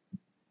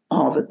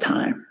all the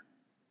time.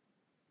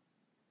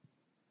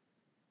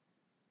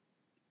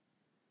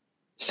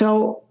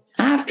 So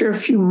after a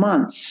few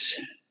months,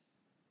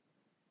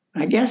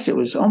 I guess it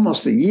was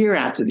almost a year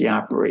after the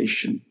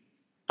operation,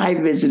 I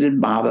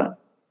visited Baba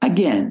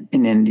again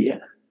in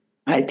India.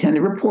 I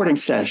attended reporting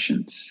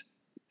sessions.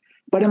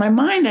 But in my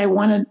mind, I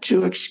wanted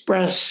to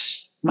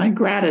express my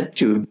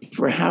gratitude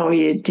for how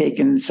he had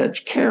taken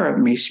such care of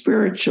me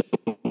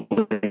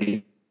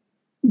spiritually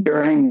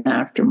during and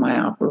after my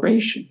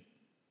operation.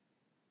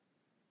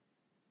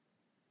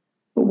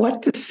 But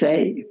what to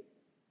say?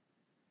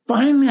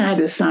 Finally, I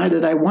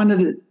decided I wanted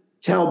to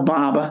tell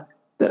Baba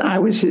that I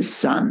was his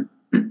son.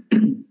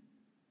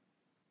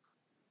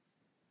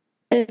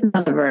 It's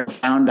not a very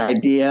profound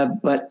idea,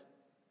 but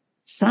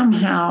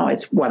somehow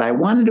it's what I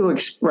wanted to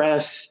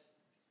express.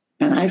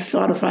 And I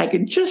thought if I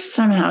could just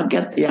somehow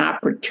get the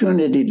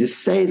opportunity to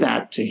say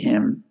that to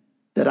him,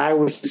 that I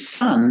was his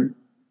son,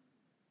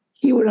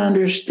 he would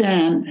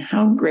understand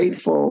how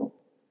grateful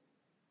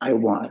I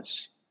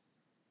was.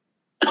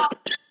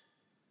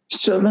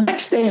 So the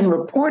next day in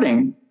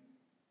reporting,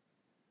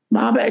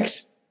 Baba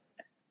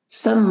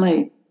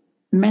suddenly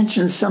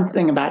mentioned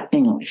something about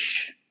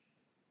English.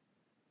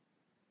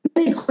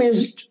 He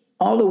quizzed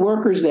all the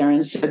workers there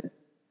and said,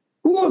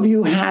 "Who of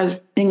you has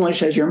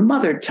English as your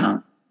mother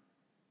tongue?"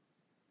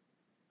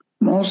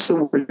 Most of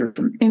the workers are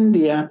from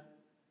India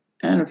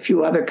and a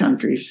few other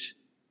countries.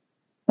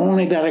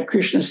 Only Dada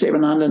Krishna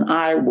Sevananda and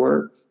I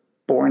were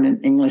born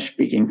in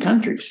English-speaking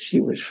countries.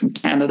 He was from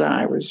Canada,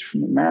 I was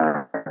from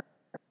America,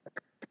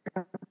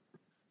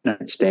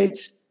 United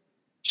States.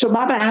 So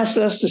Baba asked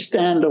us to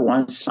stand to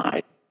one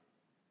side.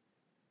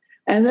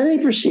 And then he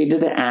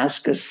proceeded to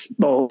ask us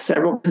both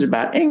several questions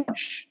about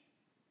English.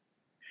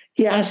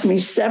 He asked me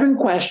 7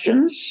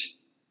 questions,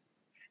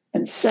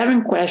 and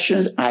 7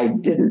 questions I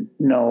didn't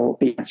know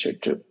the answer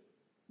to.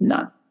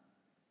 None.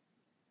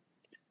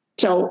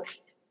 So,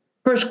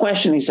 first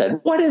question, he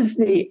said, "What is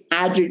the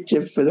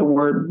adjective for the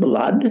word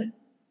blood?"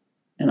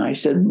 And I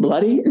said,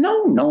 "Bloody?"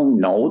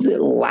 No,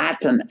 the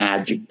Latin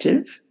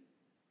adjective.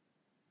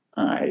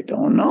 I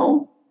don't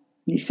know.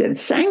 He said,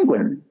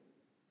 sanguine.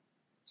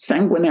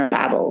 Sanguinary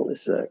battle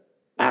is a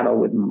battle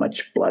with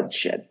much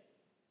bloodshed.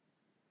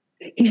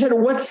 He said,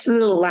 what's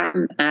the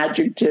Latin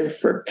adjective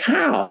for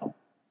cow?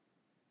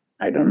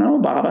 I don't know,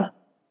 Baba.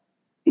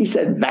 He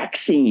said,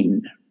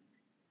 vaccine.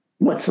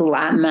 What's the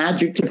Latin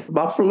adjective for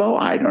buffalo?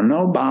 I don't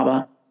know,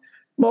 Baba.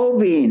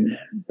 Bovine.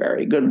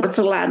 Very good. What's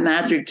the Latin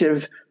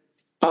adjective?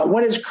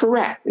 What is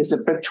correct? Is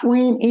it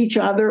between each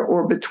other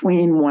or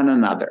between one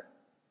another?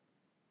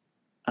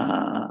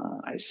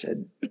 I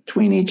said,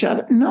 between each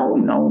other?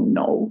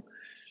 No.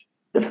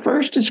 The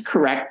first is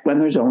correct when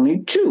there's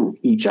only two,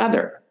 each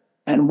other.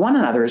 And one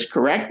another is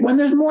correct when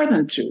there's more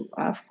than two.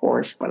 Of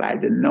course, but I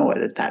didn't know it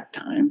at that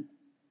time.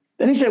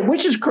 Then he said,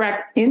 which is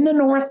correct, in the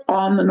north,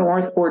 on the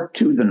north, or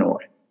to the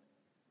north?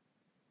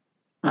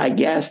 I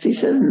guessed. He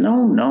says,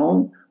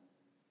 no.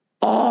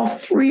 All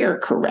three are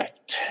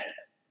correct.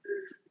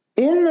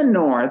 In the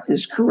north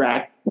is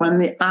correct when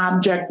the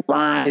object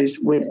lies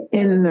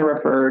within the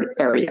referred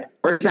area.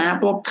 For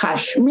example,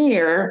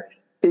 Kashmir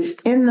is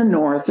in the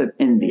north of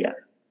India.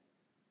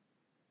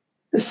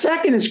 The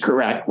second is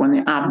correct when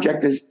the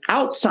object is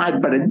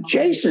outside but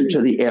adjacent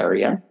to the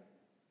area.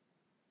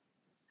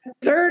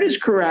 Third is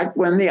correct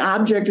when the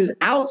object is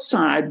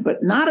outside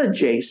but not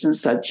adjacent,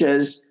 such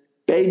as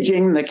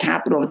Beijing, the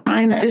capital of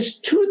China, is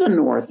to the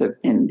north of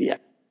India.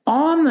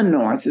 On the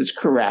north is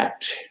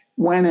correct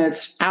when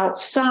it's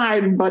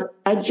outside but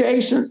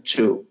adjacent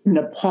to.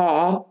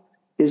 Nepal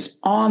is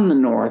on the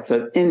north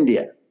of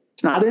India.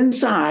 It's not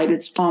inside,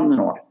 it's on the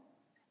north.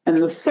 And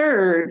the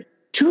third,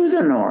 to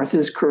the north,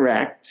 is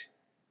correct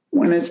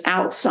when it's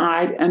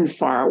outside and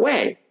far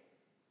away.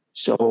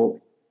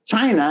 So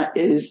China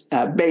is,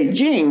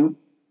 Beijing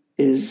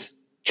is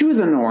to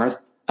the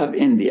north of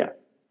India.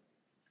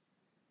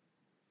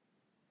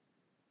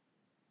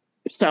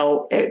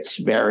 So it's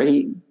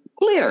very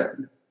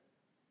clear.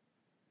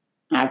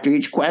 After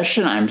each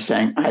question, I'm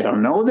saying, I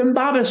don't know. Then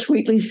Baba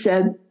sweetly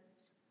said,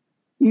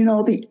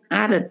 the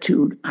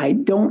attitude, I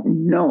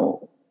don't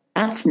know,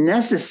 that's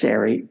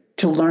necessary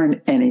to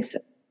learn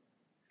anything.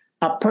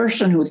 A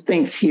person who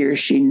thinks he or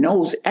she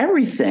knows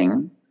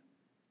everything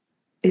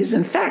is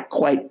in fact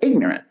quite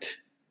ignorant.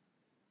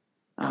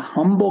 A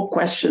humble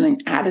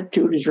questioning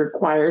attitude is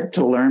required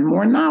to learn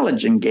more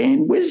knowledge and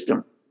gain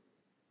wisdom.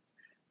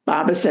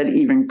 Baba said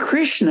even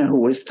Krishna, who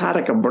was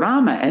Tataka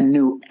Brahma and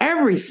knew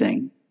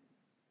everything,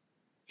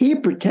 he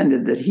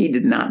pretended that he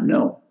did not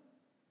know.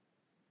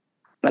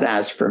 But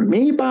as for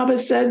me, Baba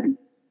said,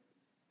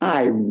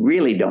 I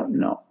really don't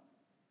know.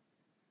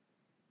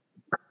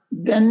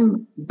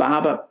 Then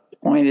Baba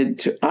pointed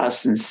to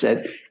us and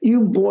said,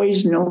 you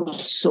boys know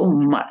so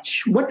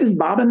much. What does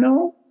Baba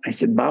know? I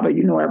said, Baba,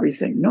 you know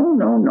everything.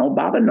 No.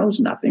 Baba knows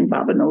nothing.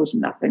 Baba knows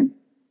nothing.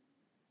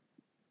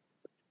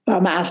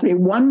 Baba asked me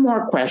one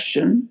more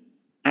question.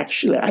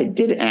 Actually, I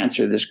did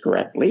answer this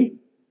correctly.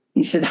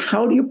 He said,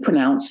 how do you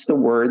pronounce the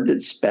word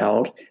that's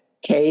spelled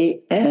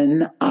Knife?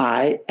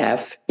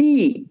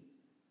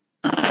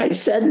 I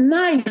said,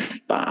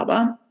 knife,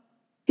 Baba.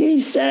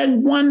 He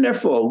said,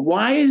 wonderful.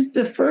 Why is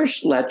the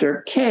first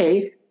letter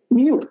K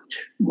mute?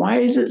 Why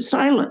is it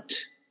silent?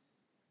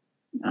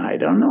 I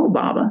don't know,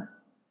 Baba.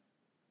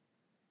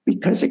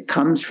 Because it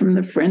comes from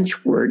the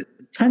French word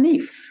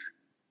canif.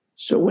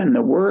 So when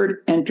the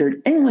word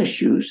entered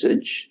English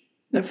usage,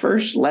 the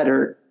first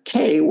letter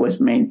K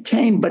was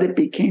maintained, but it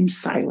became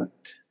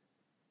silent.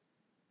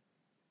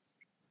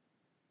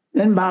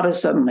 Then Baba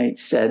suddenly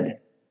said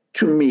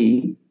to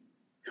me,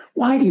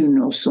 why do you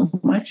know so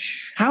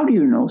much? How do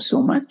you know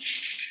so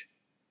much?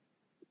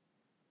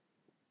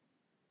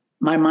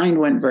 My mind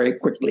went very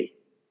quickly.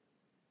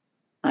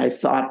 I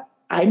thought,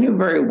 I knew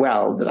very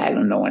well that I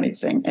don't know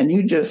anything, and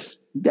you just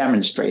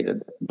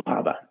demonstrated,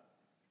 Baba.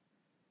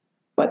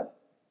 But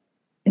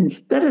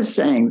instead of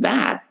saying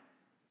that,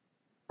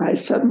 I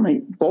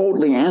suddenly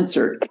boldly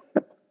answered,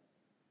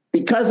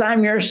 because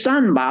I'm your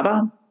son,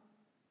 Baba.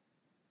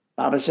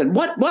 Baba said,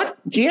 what?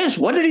 GS,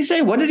 what did he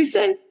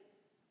say?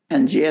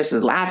 And GS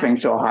is laughing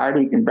so hard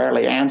he can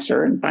barely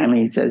answer. And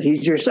finally he says,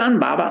 he's your son,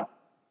 Baba.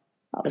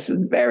 Baba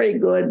says, very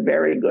good,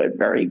 very good,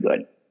 very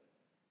good.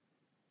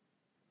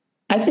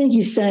 I think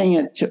he's saying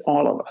it to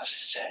all of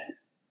us.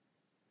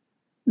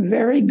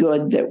 Very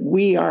good that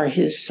we are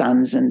his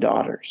sons and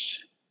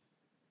daughters.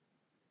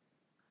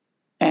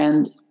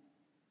 And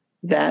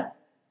that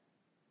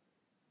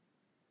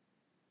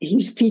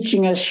he's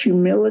teaching us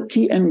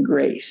humility and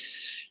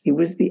grace. He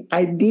was the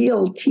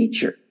ideal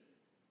teacher.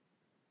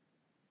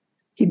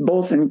 He'd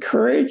both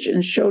encourage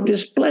and show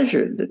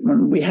displeasure that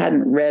when we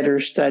hadn't read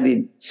or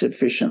studied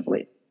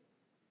sufficiently.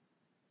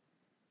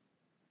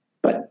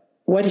 But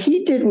what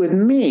he did with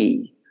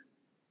me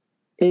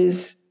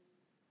is,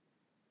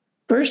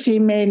 first he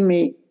made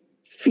me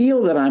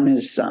feel that I'm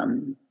his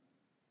son.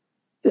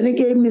 Then he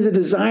gave me the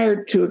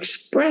desire to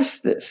express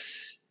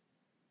this.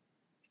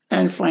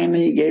 And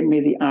finally, he gave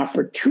me the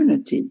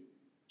opportunity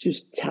to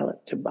tell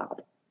it to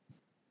Bob.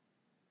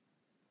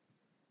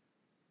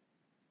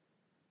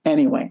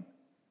 Anyway,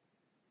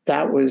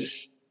 that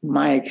was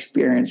my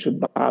experience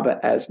with Baba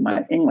as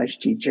my English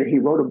teacher. He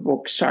wrote a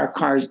book,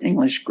 Sarkar's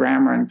English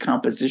Grammar and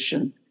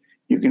Composition.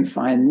 You can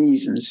find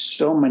these and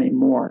so many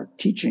more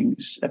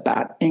teachings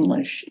about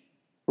English.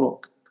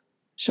 Book,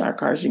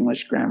 Sarkar's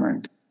English Grammar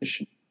and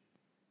Composition.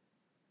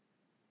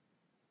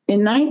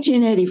 In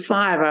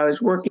 1985, I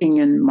was working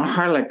in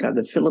Maharlika,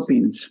 the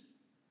Philippines.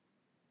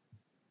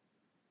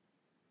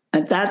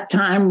 At that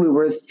time, we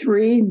were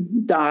 3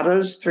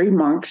 Dadas, 3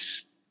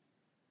 monks,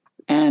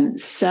 and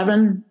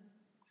 7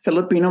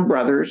 Filipino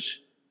brothers,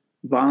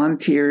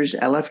 volunteers,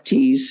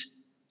 LFTs,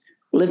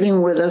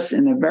 living with us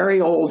in a very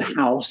old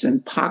house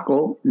in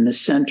Paco in the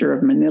center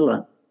of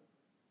Manila.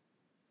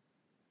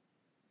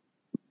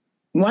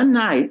 One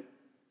night,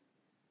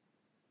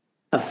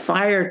 a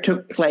fire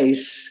took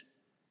place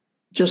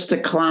just a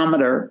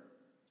kilometer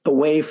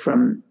away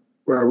from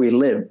where we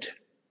lived.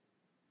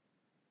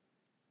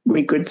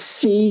 We could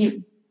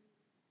see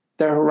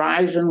the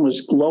horizon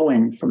was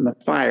glowing from the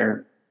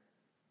fire.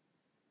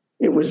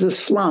 It was a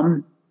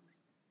slum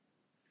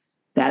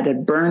that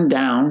had burned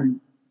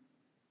down.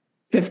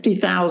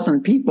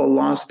 50,000 people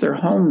lost their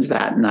homes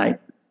that night.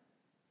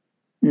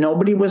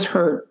 Nobody was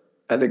hurt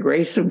by the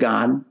grace of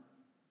God.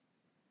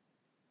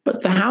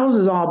 But the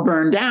houses all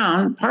burned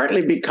down,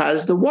 partly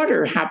because the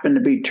water happened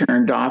to be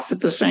turned off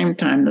at the same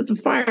time that the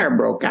fire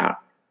broke out.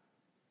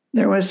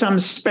 There was some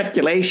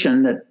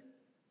speculation that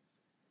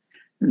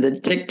the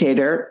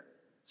dictator's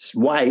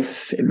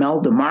wife,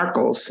 Imelda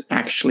Marcos,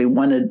 actually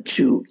wanted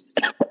to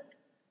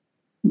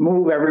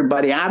move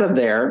everybody out of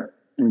there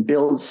and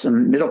build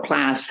some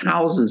middle-class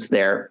houses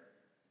there.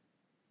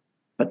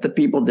 But the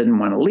people didn't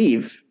want to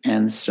leave,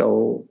 and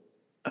so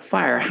a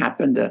fire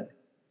happened to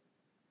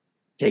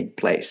take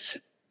place.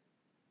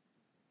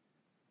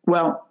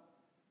 Well,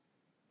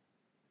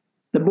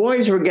 the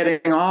boys were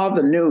getting all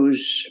the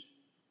news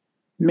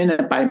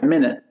minute by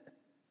minute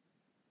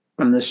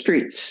from the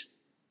streets.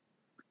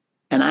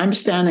 And I'm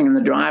standing in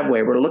the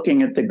driveway. We're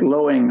looking at the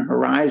glowing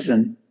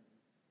horizon.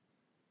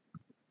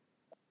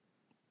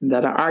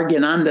 Dada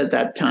Argananda at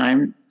that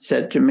time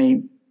said to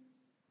me,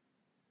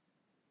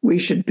 we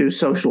should do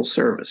social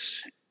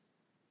service.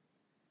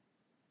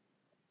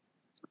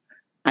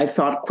 I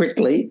thought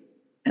quickly,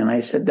 and I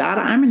said,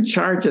 Dada, I'm in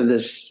charge of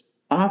this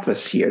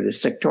office here,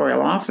 this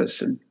sectorial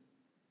office, and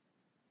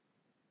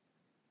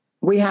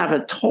we have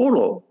a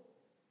total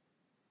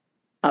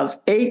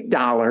of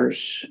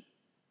 $8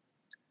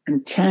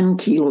 and 10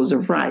 kilos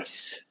of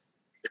rice,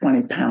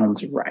 20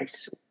 pounds of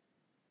rice.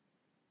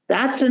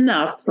 That's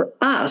enough for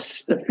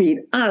us to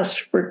feed us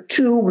for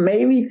 2,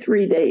 maybe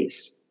 3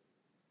 days.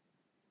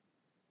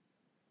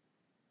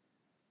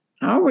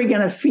 How are we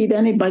going to feed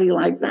anybody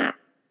like that?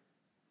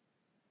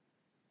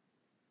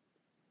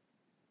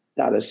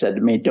 Dada said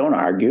to me, don't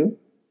argue,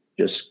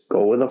 just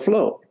go with the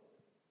flow.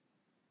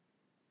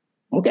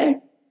 Okay.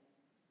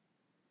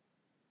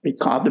 We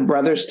called the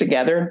brothers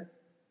together.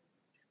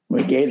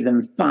 We gave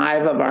them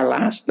 5 of our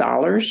last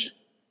dollars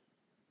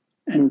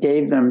and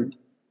gave them,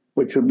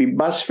 which would be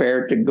bus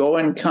fare to go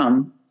and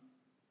come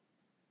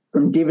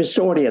from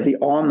Divisoria, the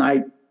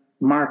all-night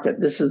market.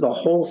 This is a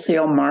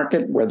wholesale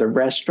market where the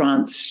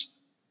restaurants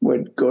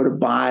would go to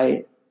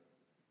buy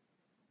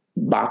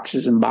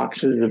boxes and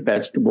boxes of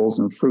vegetables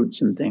and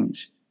fruits and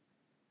things.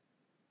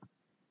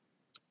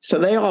 So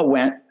they all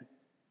went.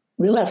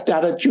 We left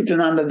out a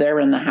Chutananda there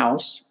in the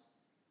house.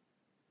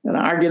 And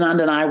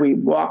Argananda and I, we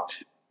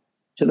walked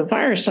to the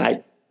fire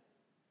site.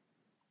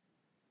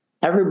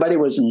 Everybody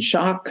was in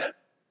shock.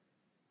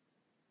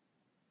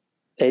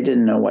 They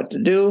didn't know what to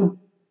do.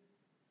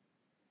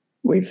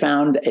 We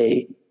found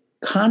a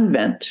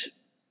convent,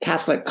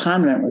 Catholic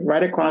convent, was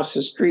right across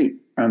the street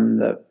from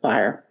the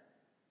fire.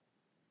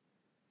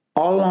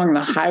 All along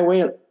the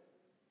highway,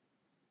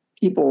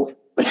 people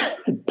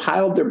had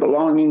piled their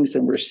belongings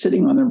and were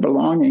sitting on their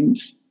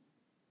belongings.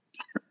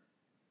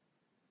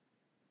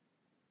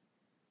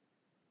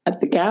 At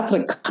the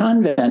Catholic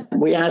convent,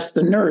 we asked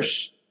the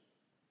nurse,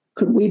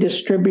 could we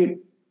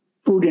distribute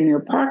food in your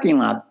parking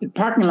lot? The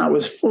parking lot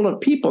was full of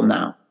people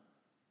now.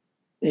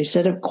 They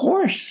said, of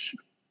course,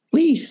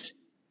 please.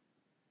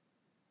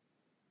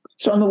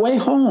 So on the way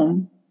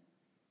home,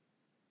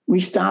 we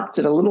stopped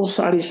at a little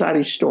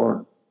sari-sari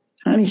store,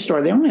 tiny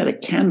store. They only had a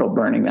candle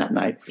burning that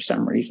night for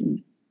some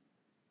reason.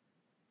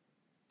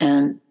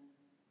 And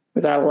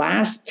with our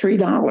last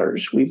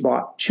 $3, we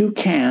bought 2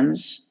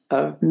 cans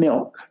of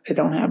milk. They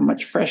don't have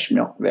much fresh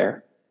milk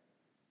there.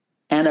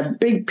 And a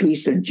big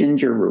piece of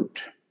ginger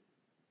root.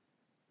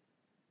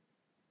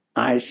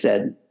 I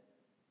said,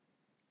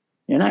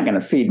 you're not going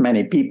to feed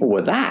many people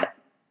with that.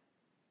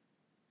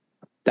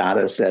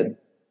 Dada said,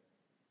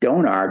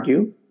 don't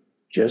argue,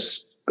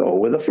 just go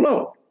with the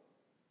flow.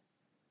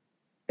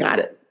 Got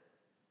it.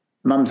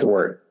 Mum's the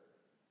word.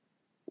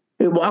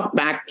 We walked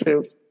back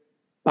to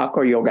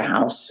Paco Yoga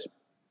House,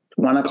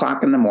 1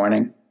 o'clock in the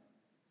morning.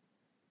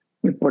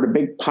 We put a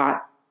big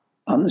pot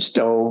on the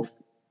stove,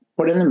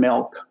 put in the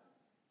milk,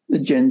 the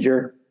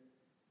ginger,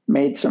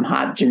 made some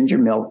hot ginger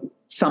milk,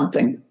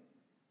 something,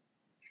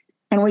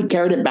 and we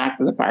carried it back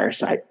to the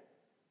fireside.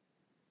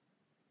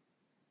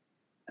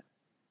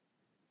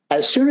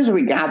 as soon as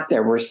we got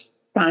there, we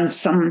find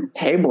some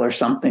table or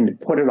something to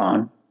put it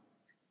on.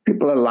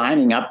 People are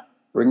lining up,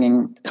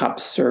 bringing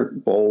cups or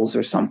bowls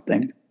or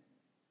something,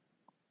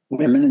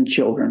 women and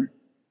children.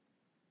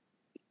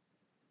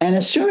 And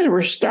as soon as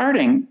we're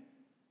starting,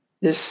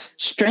 this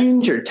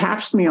stranger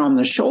taps me on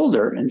the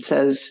shoulder and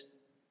says,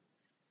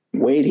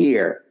 "Wait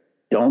here,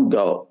 don't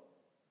go."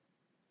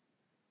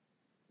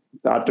 I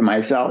thought to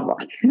myself,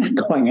 I'm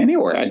not going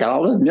anywhere. I got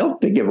all this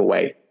milk to give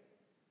away.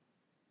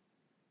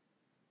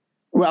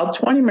 Well,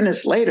 20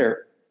 minutes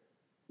later,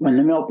 when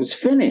the milk is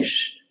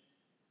finished,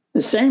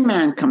 the same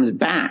man comes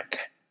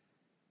back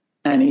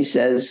and he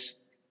says,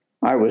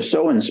 "I was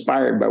so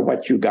inspired by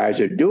what you guys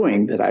are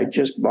doing that I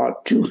just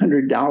bought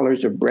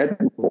 $200 of bread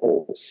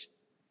rolls."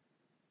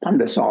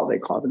 Pandesal, they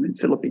call them in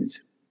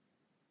Philippines.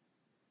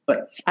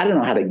 "But I don't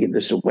know how to give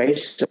this away,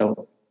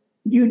 so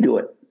you do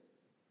it."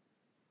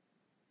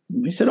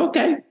 We said,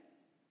 "Okay."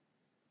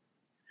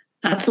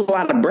 That's a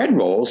lot of bread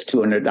rolls,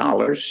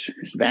 $200.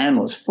 His van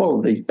was full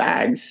of these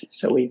bags.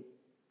 So we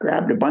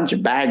grabbed a bunch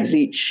of bags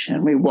each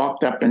and we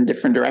walked up in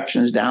different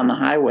directions down the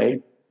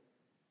highway,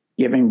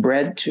 giving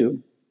bread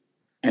to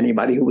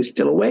anybody who was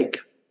still awake.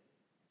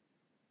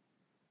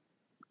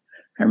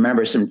 I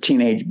remember some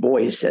teenage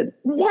boys said,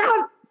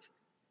 "What?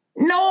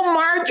 No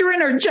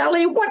margarine or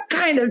jelly? What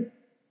kind of..."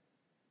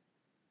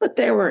 But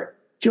they were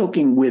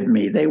joking with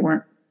me. We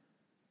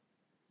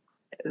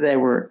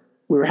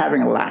were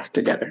having a laugh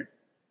together.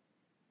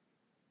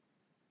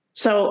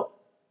 So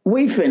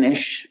we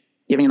finish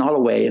giving it all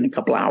away in a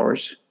couple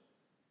hours.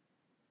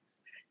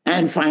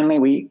 And finally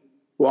we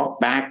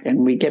walk back and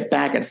we get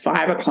back at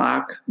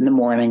 5:00 in the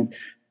morning,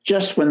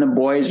 just when the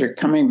boys are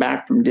coming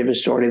back from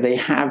Divisoria. They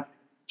have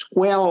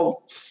 12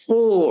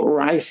 full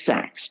rice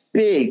sacks,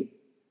 big,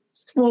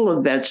 full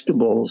of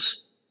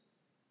vegetables,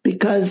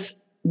 because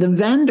the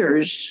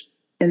vendors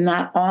in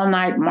that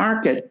all-night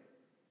market,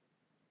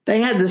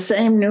 they had the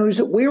same news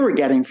that we were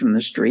getting from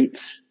the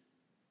streets.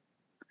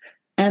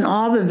 And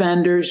all the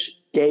vendors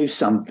gave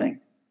something.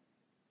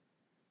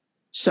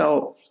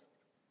 So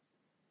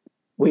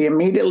we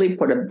immediately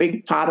put a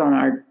big pot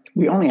on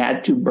we only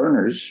had 2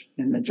 burners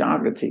in the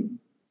Jagati.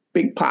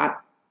 Big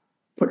pot,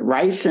 put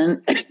rice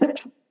in,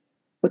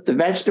 put the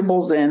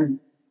vegetables in.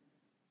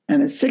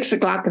 And at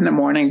 6:00 in the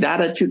morning,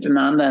 Dada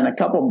Chutananda and a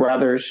couple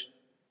brothers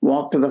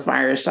walked to the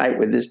fire site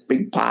with this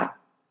big pot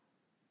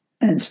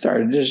and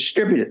started to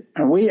distribute it.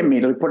 And we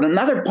immediately put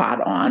another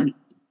pot on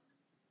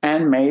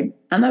and made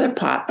another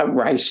pot of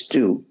rice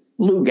stew.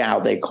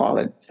 Lugao, they call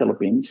it in the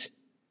Philippines.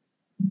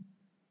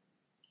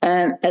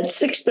 And at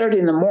 6:30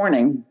 in the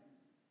morning,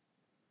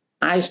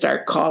 I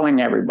start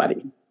calling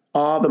everybody,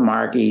 all the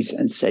margiis,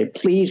 and say,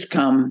 "Please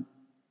come.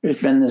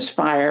 There's been this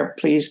fire.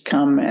 Please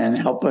come and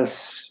help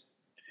us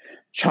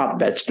chop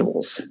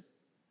vegetables."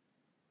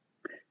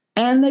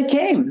 And they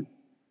came.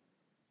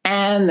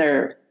 And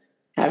they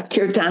have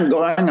kirtan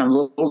going on a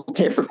little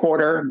tape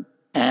recorder,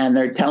 and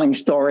they're telling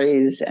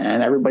stories,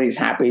 and everybody's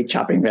happy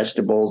chopping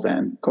vegetables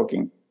and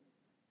cooking.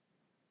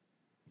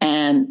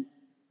 And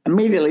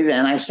immediately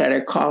then I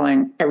started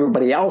calling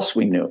everybody else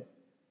we knew.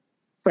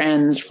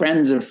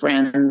 Friends of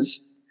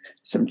friends,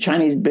 some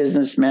Chinese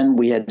businessmen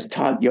we had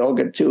taught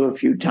yoga to a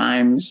few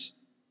times.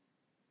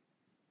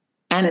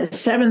 And at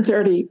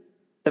 7:30,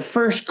 the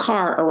first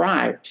car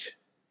arrived.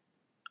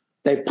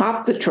 They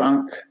popped the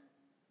trunk,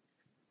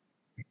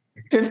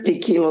 50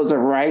 kilos of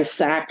rice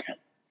sack,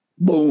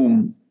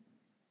 boom,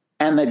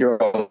 and they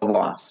drove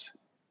off.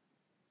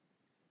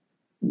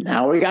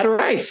 Now we got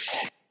rice.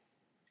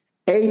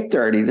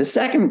 8:30, the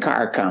second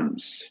car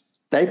comes.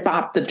 They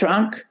pop the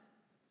trunk,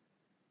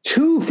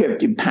 2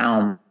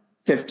 50-pound,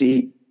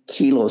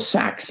 50-kilo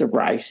sacks of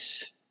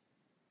rice,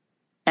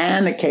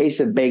 and a case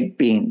of baked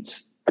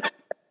beans.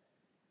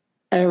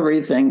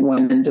 Everything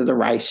went into the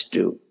rice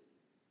stew.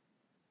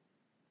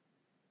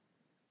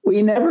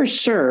 We never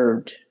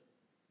served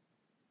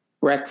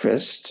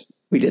breakfast.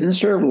 We didn't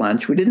serve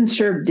lunch. We didn't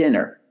serve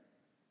dinner.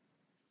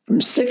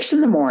 From 6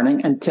 in the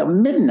morning until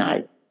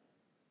midnight,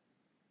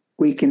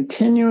 we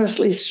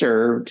continuously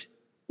served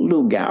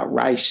lugao,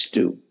 rice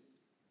stew,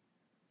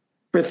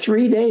 for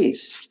 3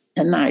 days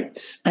and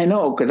nights. I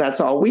know, because that's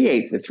all we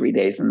ate for 3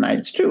 days and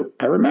nights too.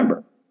 I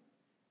remember.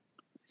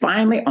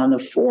 Finally, on the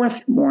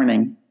 4th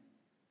morning,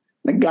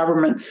 the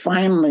government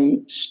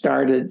finally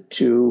started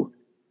to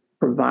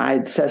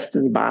provide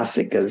cestas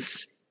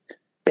básicas,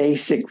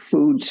 basic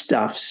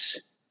foodstuffs,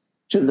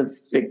 to the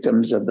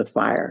victims of the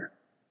fire.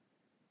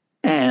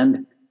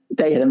 And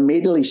they had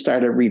immediately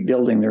started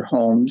rebuilding their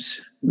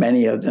homes,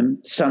 many of them.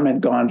 Some had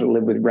gone to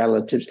live with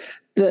relatives.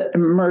 The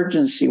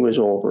emergency was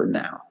over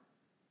now.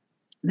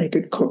 They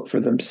could cook for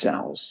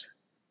themselves.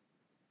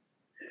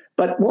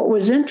 But what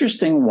was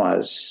interesting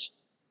was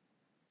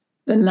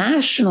the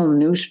national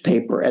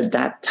newspaper at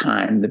that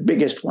time, the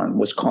biggest one,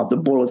 was called the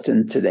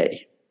Bulletin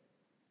Today.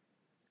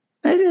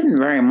 They didn't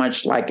very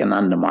much like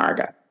Ananda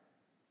Marga.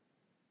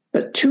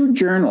 But 2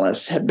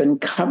 journalists had been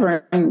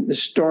covering the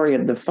story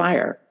of the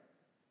fire.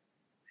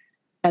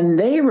 And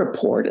they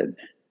reported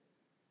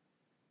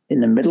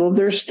in the middle of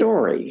their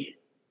story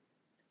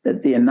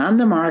that the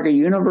Ananda Marga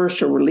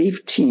Universal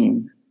Relief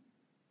Team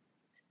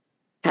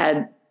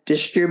had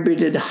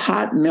distributed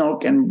hot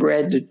milk and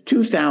bread to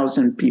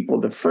 2,000 people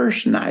the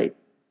first night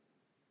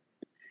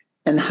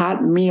and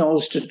hot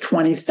meals to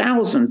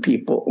 20,000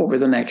 people over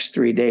the next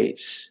 3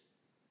 days.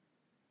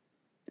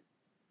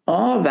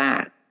 All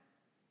that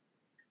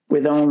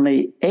with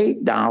only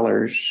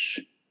 $8,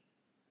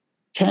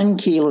 10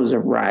 kilos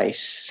of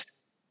rice,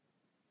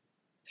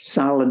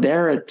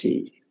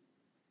 solidarity,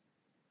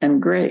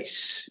 and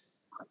grace.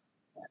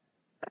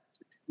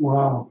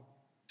 Wow.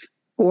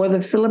 For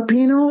the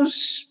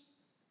Filipinos,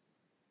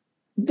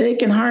 they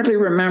can hardly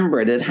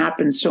remember it. It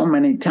happened so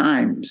many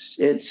times.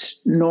 It's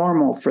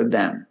normal for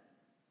them.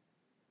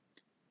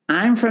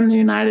 I'm from the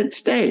United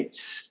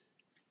States.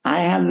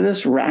 I have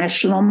this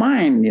rational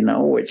mind,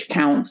 which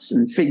counts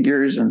and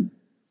figures, and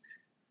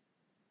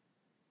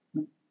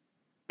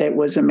it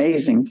was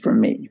amazing for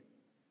me.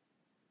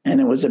 And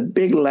it was a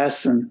big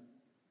lesson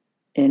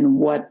in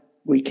what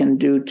we can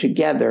do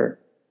together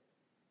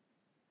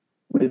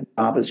with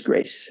Baba's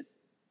grace.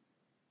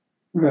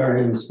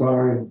 Very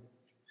inspiring.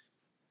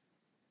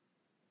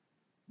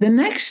 The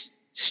next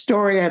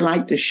story I'd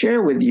like to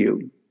share with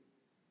you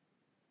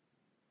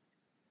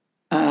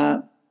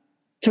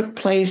took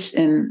place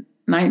in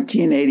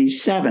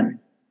 1987.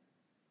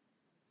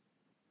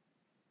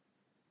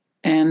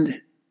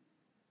 And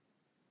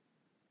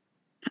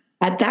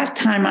at that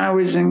time, I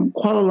was in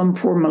Kuala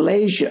Lumpur,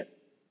 Malaysia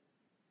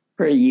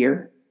for a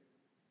year.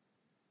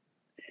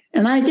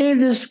 And I gave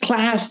this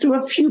class to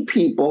a few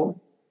people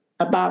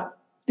about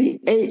the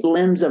 8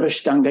 limbs of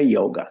Ashtanga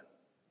Yoga.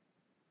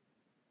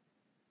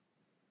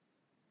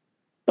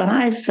 But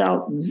I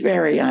felt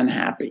very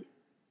unhappy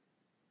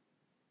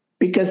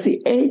because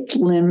the 8th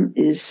limb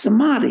is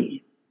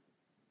samadhi.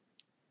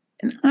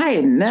 And I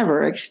had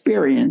never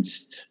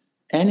experienced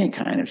any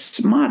kind of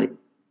samadhi.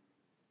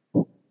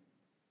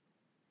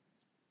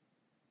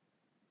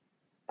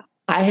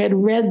 I had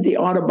read the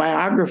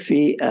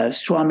autobiography of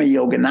Swami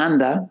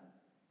Yogananda,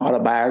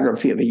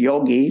 Autobiography of a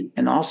Yogi,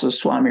 and also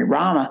Swami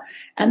Rama,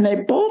 and they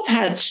both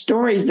had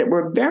stories that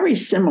were very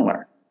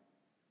similar.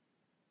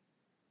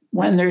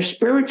 When their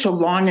spiritual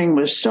longing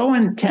was so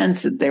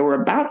intense that they were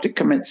about to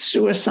commit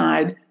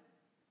suicide,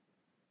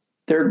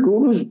 their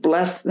gurus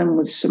blessed them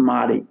with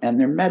samadhi, and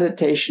their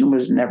meditation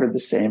was never the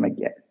same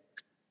again.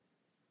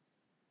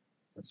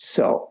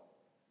 So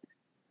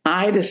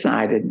I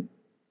decided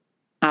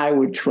I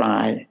would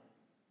try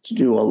to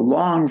do a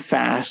long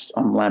fast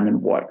on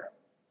lemon water.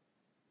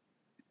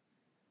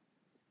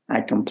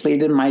 I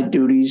completed my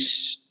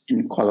duties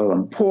in Kuala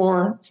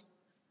Lumpur,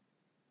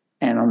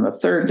 and on the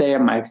 3rd day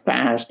of my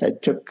fast, I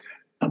took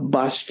a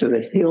bus to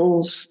the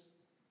hills.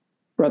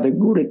 Brother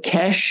Guru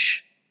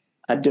Kesh,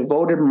 a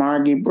devoted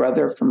margii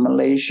brother from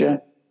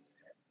Malaysia,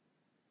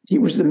 he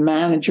was the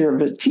manager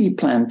of a tea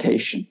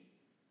plantation.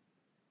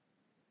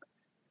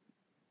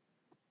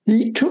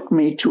 He took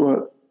me to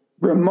a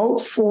remote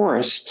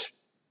forest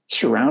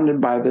surrounded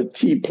by the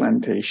tea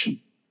plantation.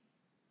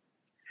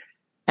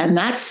 And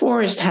that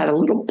forest had a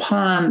little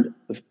pond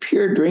of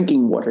pure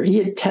drinking water. He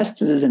had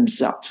tested it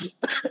himself.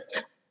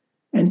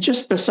 And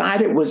just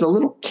beside it was a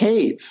little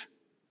cave,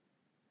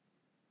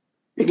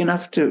 big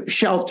enough to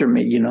shelter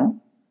me,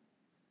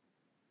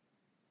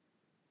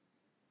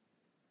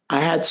 I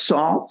had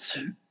salt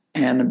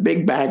and a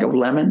big bag of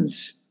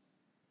lemons.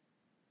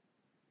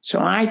 So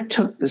I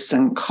took the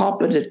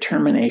sankalpa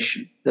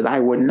determination that I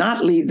would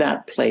not leave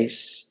that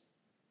place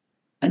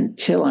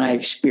until I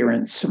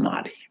experienced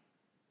samadhi.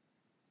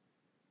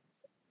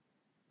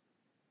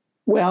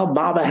 Well,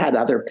 Baba had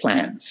other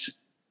plans.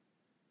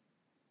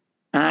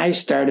 I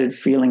started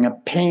feeling a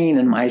pain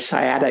in my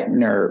sciatic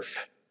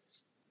nerve,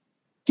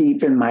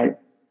 deep in my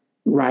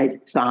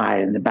right thigh,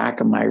 in the back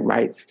of my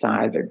right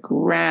thigh, that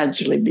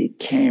gradually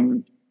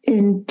became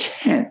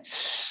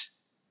intense.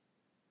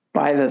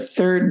 By the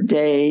 3rd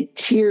day,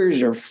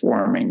 tears are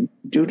forming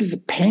due to the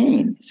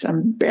pain. It's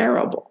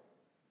unbearable.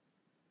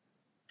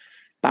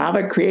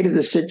 Baba created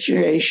the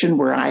situation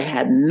where I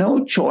had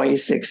no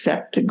choice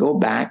except to go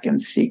back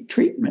and seek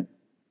treatment.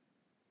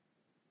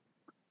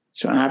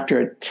 So after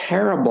a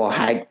terrible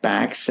hike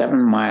back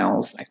 7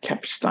 miles, I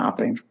kept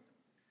stopping.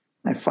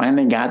 I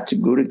finally got to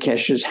Guru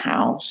Kesh's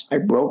house. I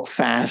broke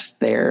fast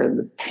there.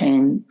 The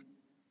pain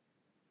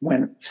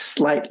went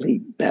slightly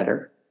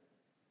better.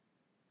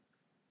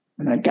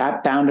 When I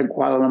got down to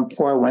Kuala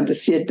Lumpur, I went to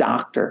see a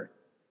doctor.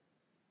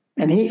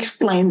 And he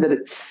explained that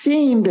it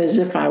seemed as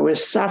if I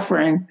was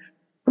suffering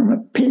from a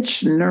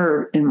pinched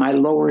nerve in my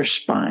lower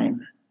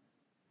spine.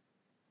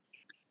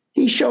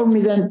 He showed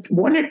me then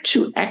 1 or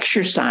 2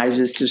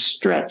 exercises to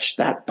stretch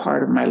that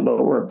part of my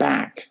lower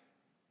back.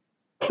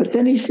 But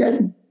then he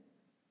said,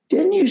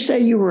 "Didn't you say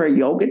you were a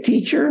yoga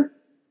teacher?"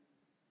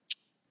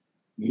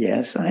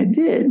 Yes, I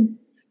did.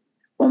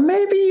 Well,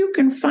 maybe you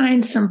can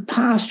find some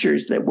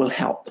postures that will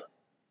help.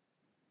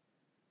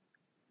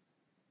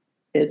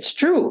 It's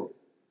true.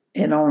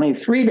 In only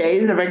 3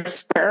 days of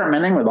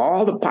experimenting with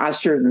all the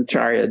postures in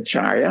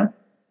Charya,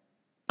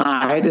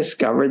 I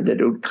discovered that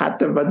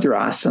Utthita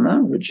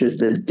Vajrasana, which is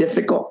the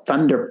difficult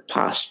thunder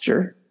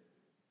posture,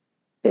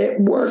 it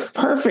worked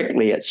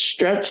perfectly. It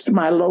stretched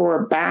my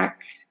lower back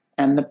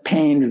and the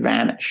pain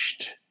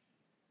vanished.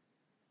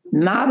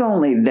 Not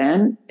only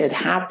then, it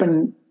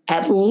happened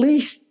at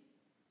least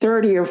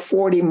 30 or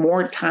 40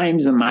 more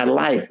times in my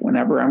life.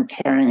 Whenever I'm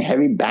carrying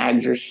heavy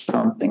bags or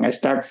something, I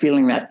start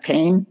feeling that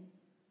pain.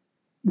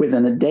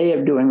 Within a day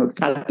of doing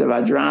Utthita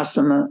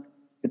Vajrasana,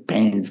 the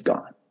pain's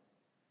gone.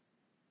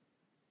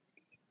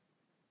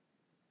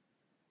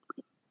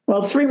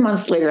 Well, 3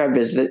 months later, I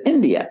visited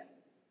India.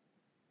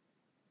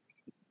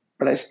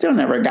 But I still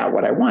never got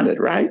what I wanted,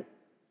 right?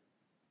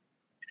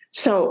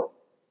 So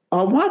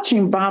while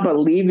watching Baba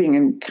leaving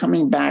and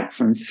coming back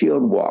from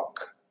field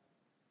walk,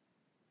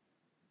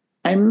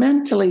 I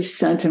mentally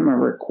sent him a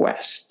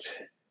request.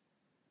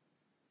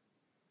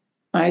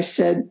 I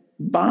said,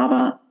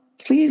 Baba,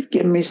 please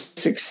give me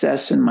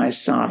success in my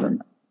sadhana.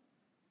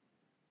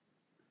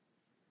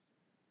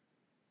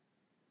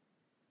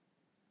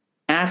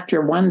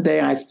 After one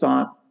day, I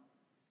thought,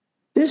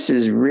 this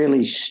is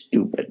really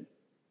stupid.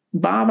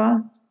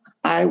 Baba,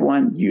 I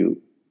want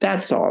you.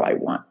 That's all I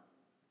want.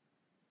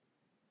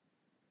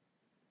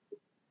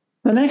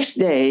 The next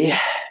day,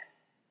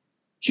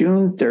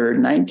 June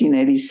 3rd,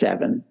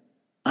 1987,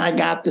 I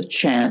got the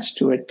chance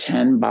to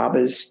attend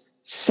Baba's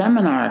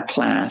seminar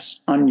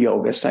class on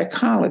yoga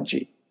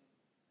psychology.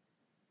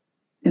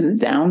 In the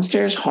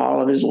downstairs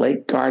hall of his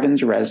Lake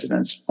Gardens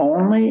residence,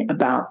 only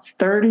about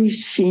 30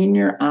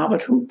 senior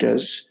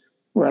avadhutas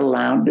were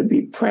allowed to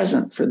be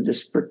present for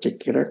this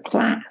particular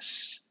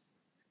class.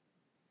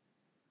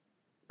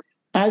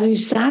 As he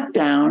sat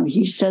down,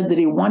 he said that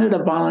he wanted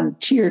a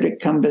volunteer to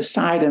come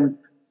beside him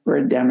for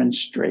a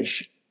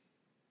demonstration.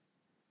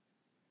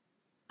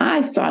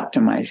 I thought to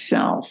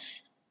myself,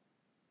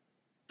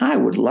 I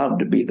would love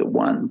to be the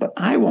one, but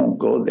I won't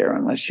go there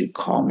unless you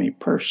call me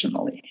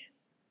personally.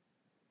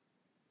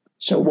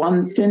 So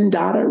one thin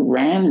Dada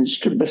ran and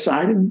stood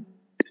beside him.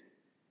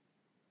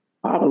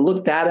 Baba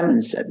looked at him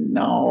and said,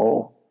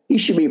 no, he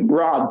should be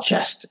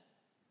broad-chested.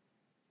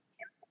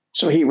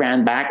 So he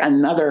ran back.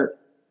 Another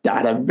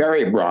Dada,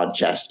 very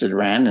broad-chested,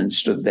 ran and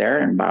stood there,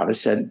 and Baba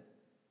said,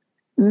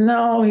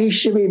 no, he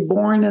should be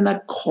born in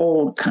a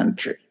cold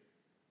country.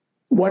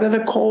 What are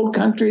the cold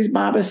countries,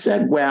 Baba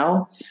said?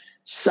 Well,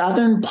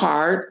 southern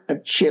part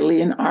of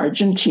Chile and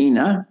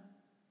Argentina,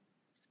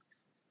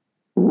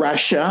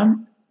 Russia,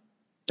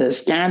 the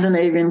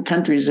Scandinavian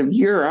countries of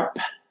Europe,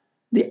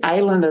 the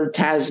island of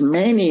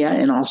Tasmania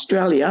in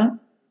Australia,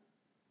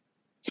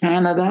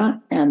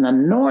 Canada, and the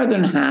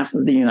northern half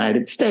of the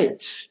United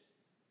States.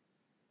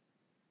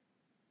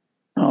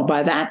 Oh,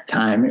 by that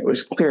time, it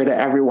was clear to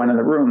everyone in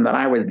the room that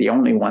I was the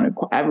only one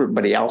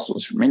everybody else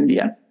was from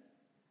India.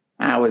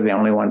 I was the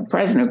only one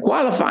present who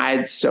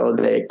qualified, so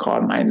they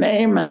called my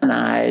name, and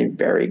I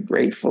very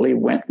gratefully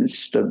went and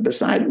stood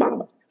beside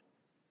Baba.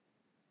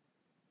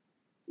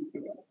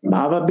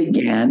 Baba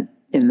began,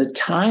 in the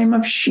time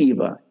of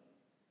Shiva,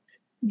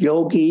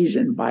 yogis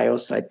and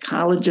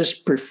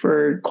biopsychologists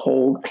preferred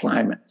cold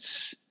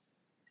climates.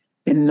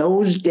 In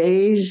those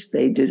days,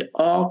 they did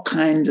all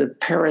kinds of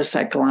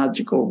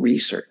parapsychological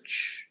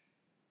research.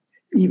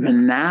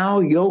 Even now,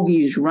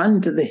 yogis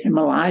run to the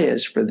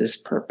Himalayas for this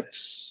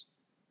purpose.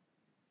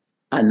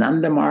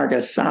 Ananda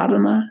Marga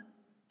sadhana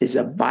is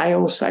a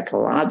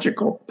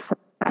biopsychological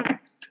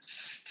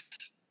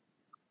practice.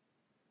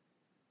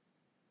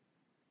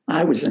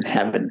 I was in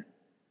heaven,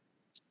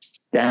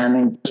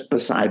 standing just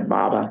beside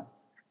Baba.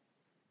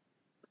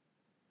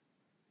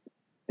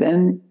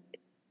 Then,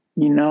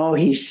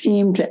 he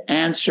seemed to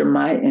answer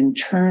my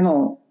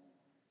internal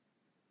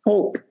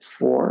hope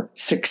for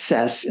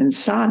success in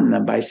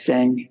sadhana by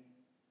saying,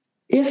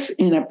 if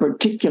in a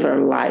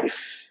particular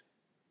life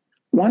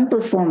one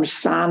performs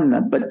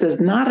sadhana but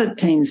does not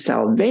attain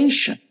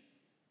salvation,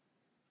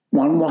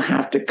 one will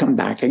have to come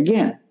back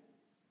again.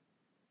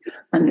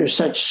 Under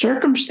such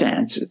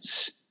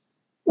circumstances,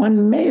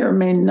 one may or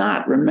may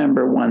not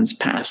remember one's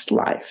past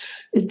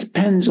life. It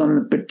depends on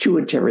the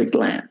pituitary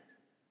gland.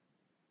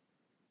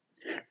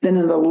 Then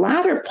in the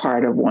latter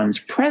part of one's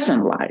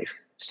present life,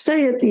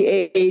 say at the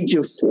age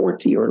of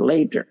 40 or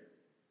later,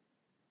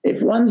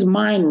 if one's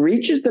mind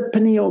reaches the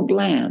pineal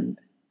gland,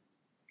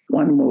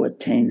 one will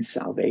attain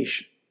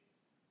salvation.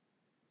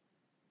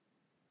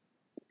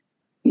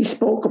 He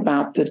spoke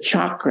about the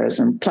chakras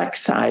and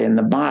plexi in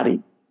the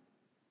body,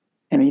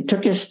 and he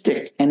took his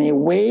stick and he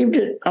waved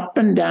it up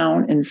and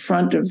down in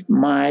front of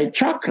my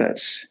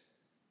chakras,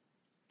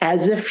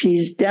 as if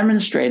he's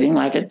demonstrating,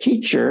 like a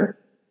teacher,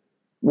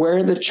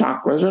 where the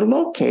chakras are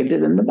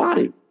located in the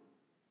body.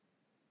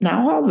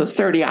 Now, all the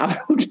 30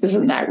 avahutas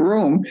in that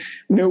room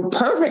knew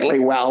perfectly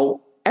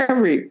well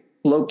every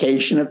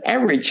location of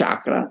every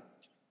chakra.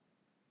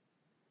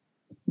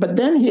 But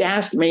then he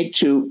asked me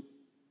to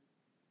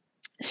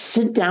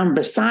sit down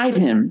beside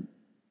him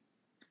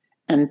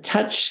and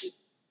touch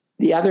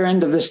the other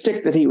end of the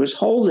stick that he was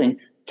holding,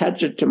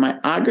 touch it to my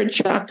Agra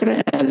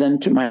chakra and then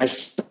to my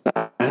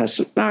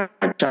Sahasrara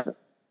chakra.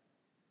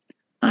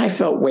 I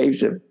felt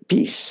waves of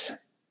peace.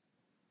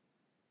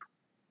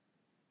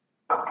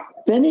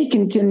 Then he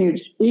continued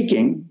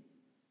speaking,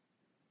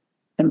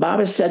 and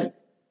Baba said,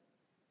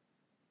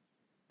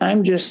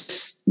 I'm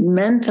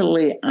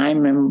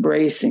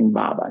embracing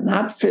Baba,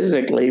 not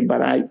physically,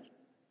 but I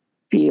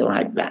feel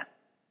like that.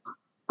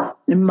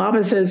 And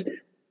Baba says,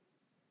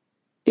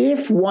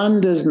 if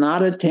one does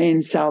not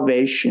attain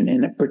salvation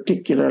in a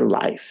particular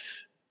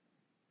life,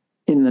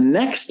 in the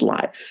next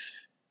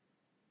life,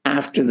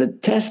 after the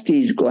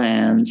testes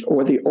glands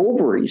or the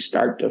ovaries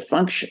start to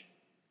function,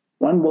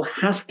 one will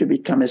have to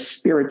become a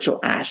spiritual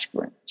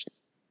aspirant,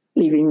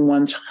 leaving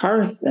one's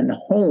hearth and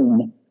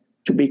home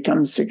to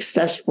become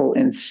successful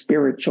in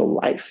spiritual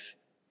life.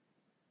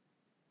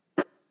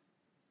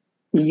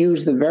 He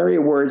used the very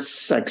word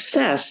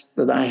success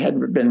that I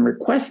had been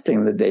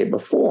requesting the day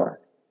before.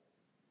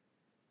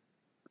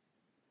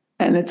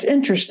 And it's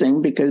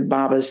interesting because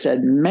Baba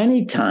said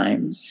many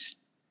times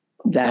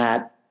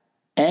that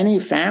any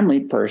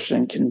family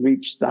person can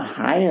reach the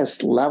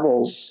highest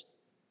levels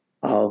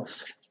of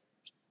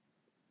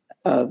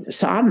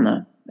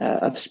sadhana,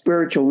 of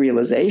spiritual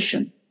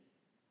realization.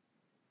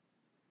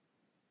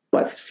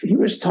 But he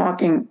was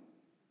talking,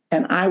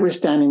 and I was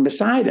standing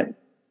beside him.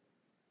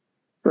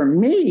 For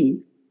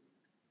me,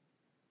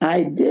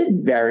 I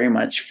did very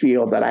much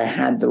feel that I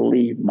had to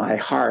leave my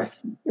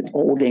hearth, an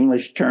old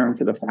English term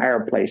for the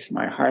fireplace,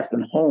 my hearth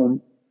and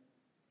home,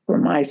 for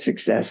my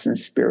success in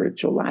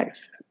spiritual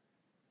life.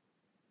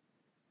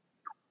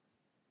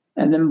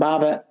 And then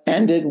Baba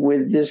ended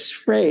with this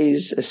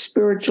phrase, a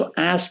spiritual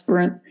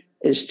aspirant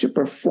is to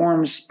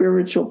perform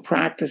spiritual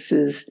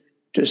practices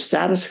to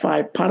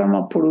satisfy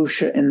Parama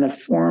Purusha in the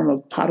form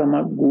of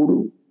Parama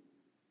Guru.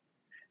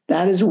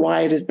 That is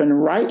why it has been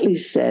rightly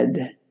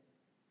said,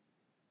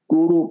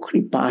 Guru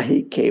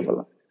Kripahi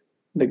Kevala.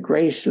 The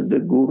grace of the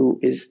Guru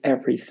is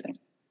everything.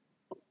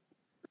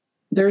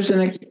 There's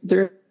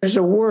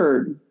a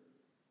word,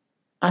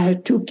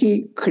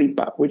 Ahatuki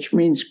Kripa, which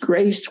means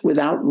grace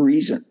without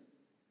reason.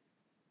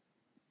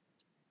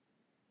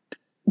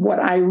 What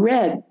I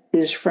read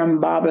is from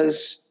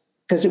Baba's,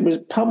 because it was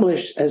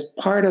published as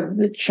part of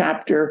the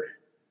chapter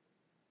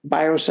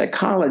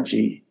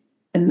Biopsychology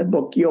in the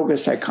book Yoga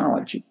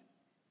Psychology.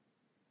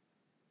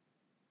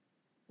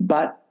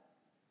 But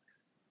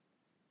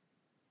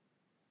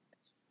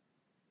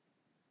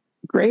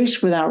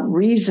grace without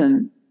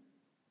reason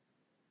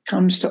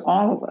comes to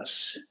all of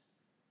us.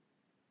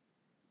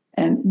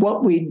 And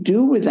what we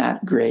do with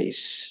that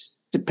grace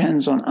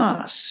depends on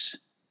us.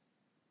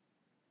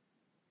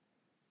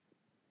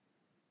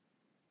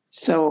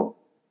 So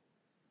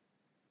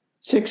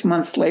 6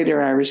 months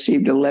later, I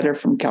received a letter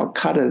from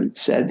Calcutta that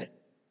said,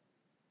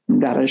 from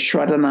Dada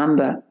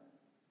Maheshvarananda,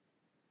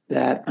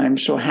 that I'm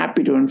so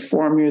happy to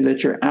inform you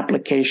that your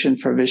application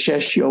for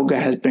Vishesh Yoga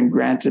has been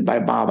granted by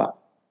Baba.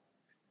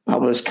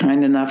 Baba was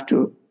kind enough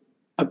to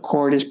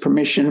accord his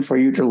permission for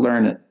you to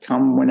learn it.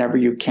 Come whenever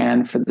you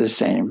can for the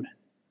same.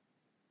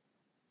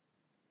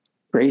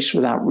 Grace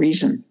without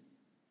reason.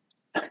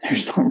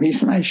 There's no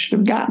reason I should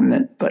have gotten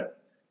it,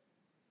 but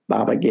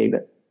Baba gave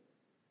it.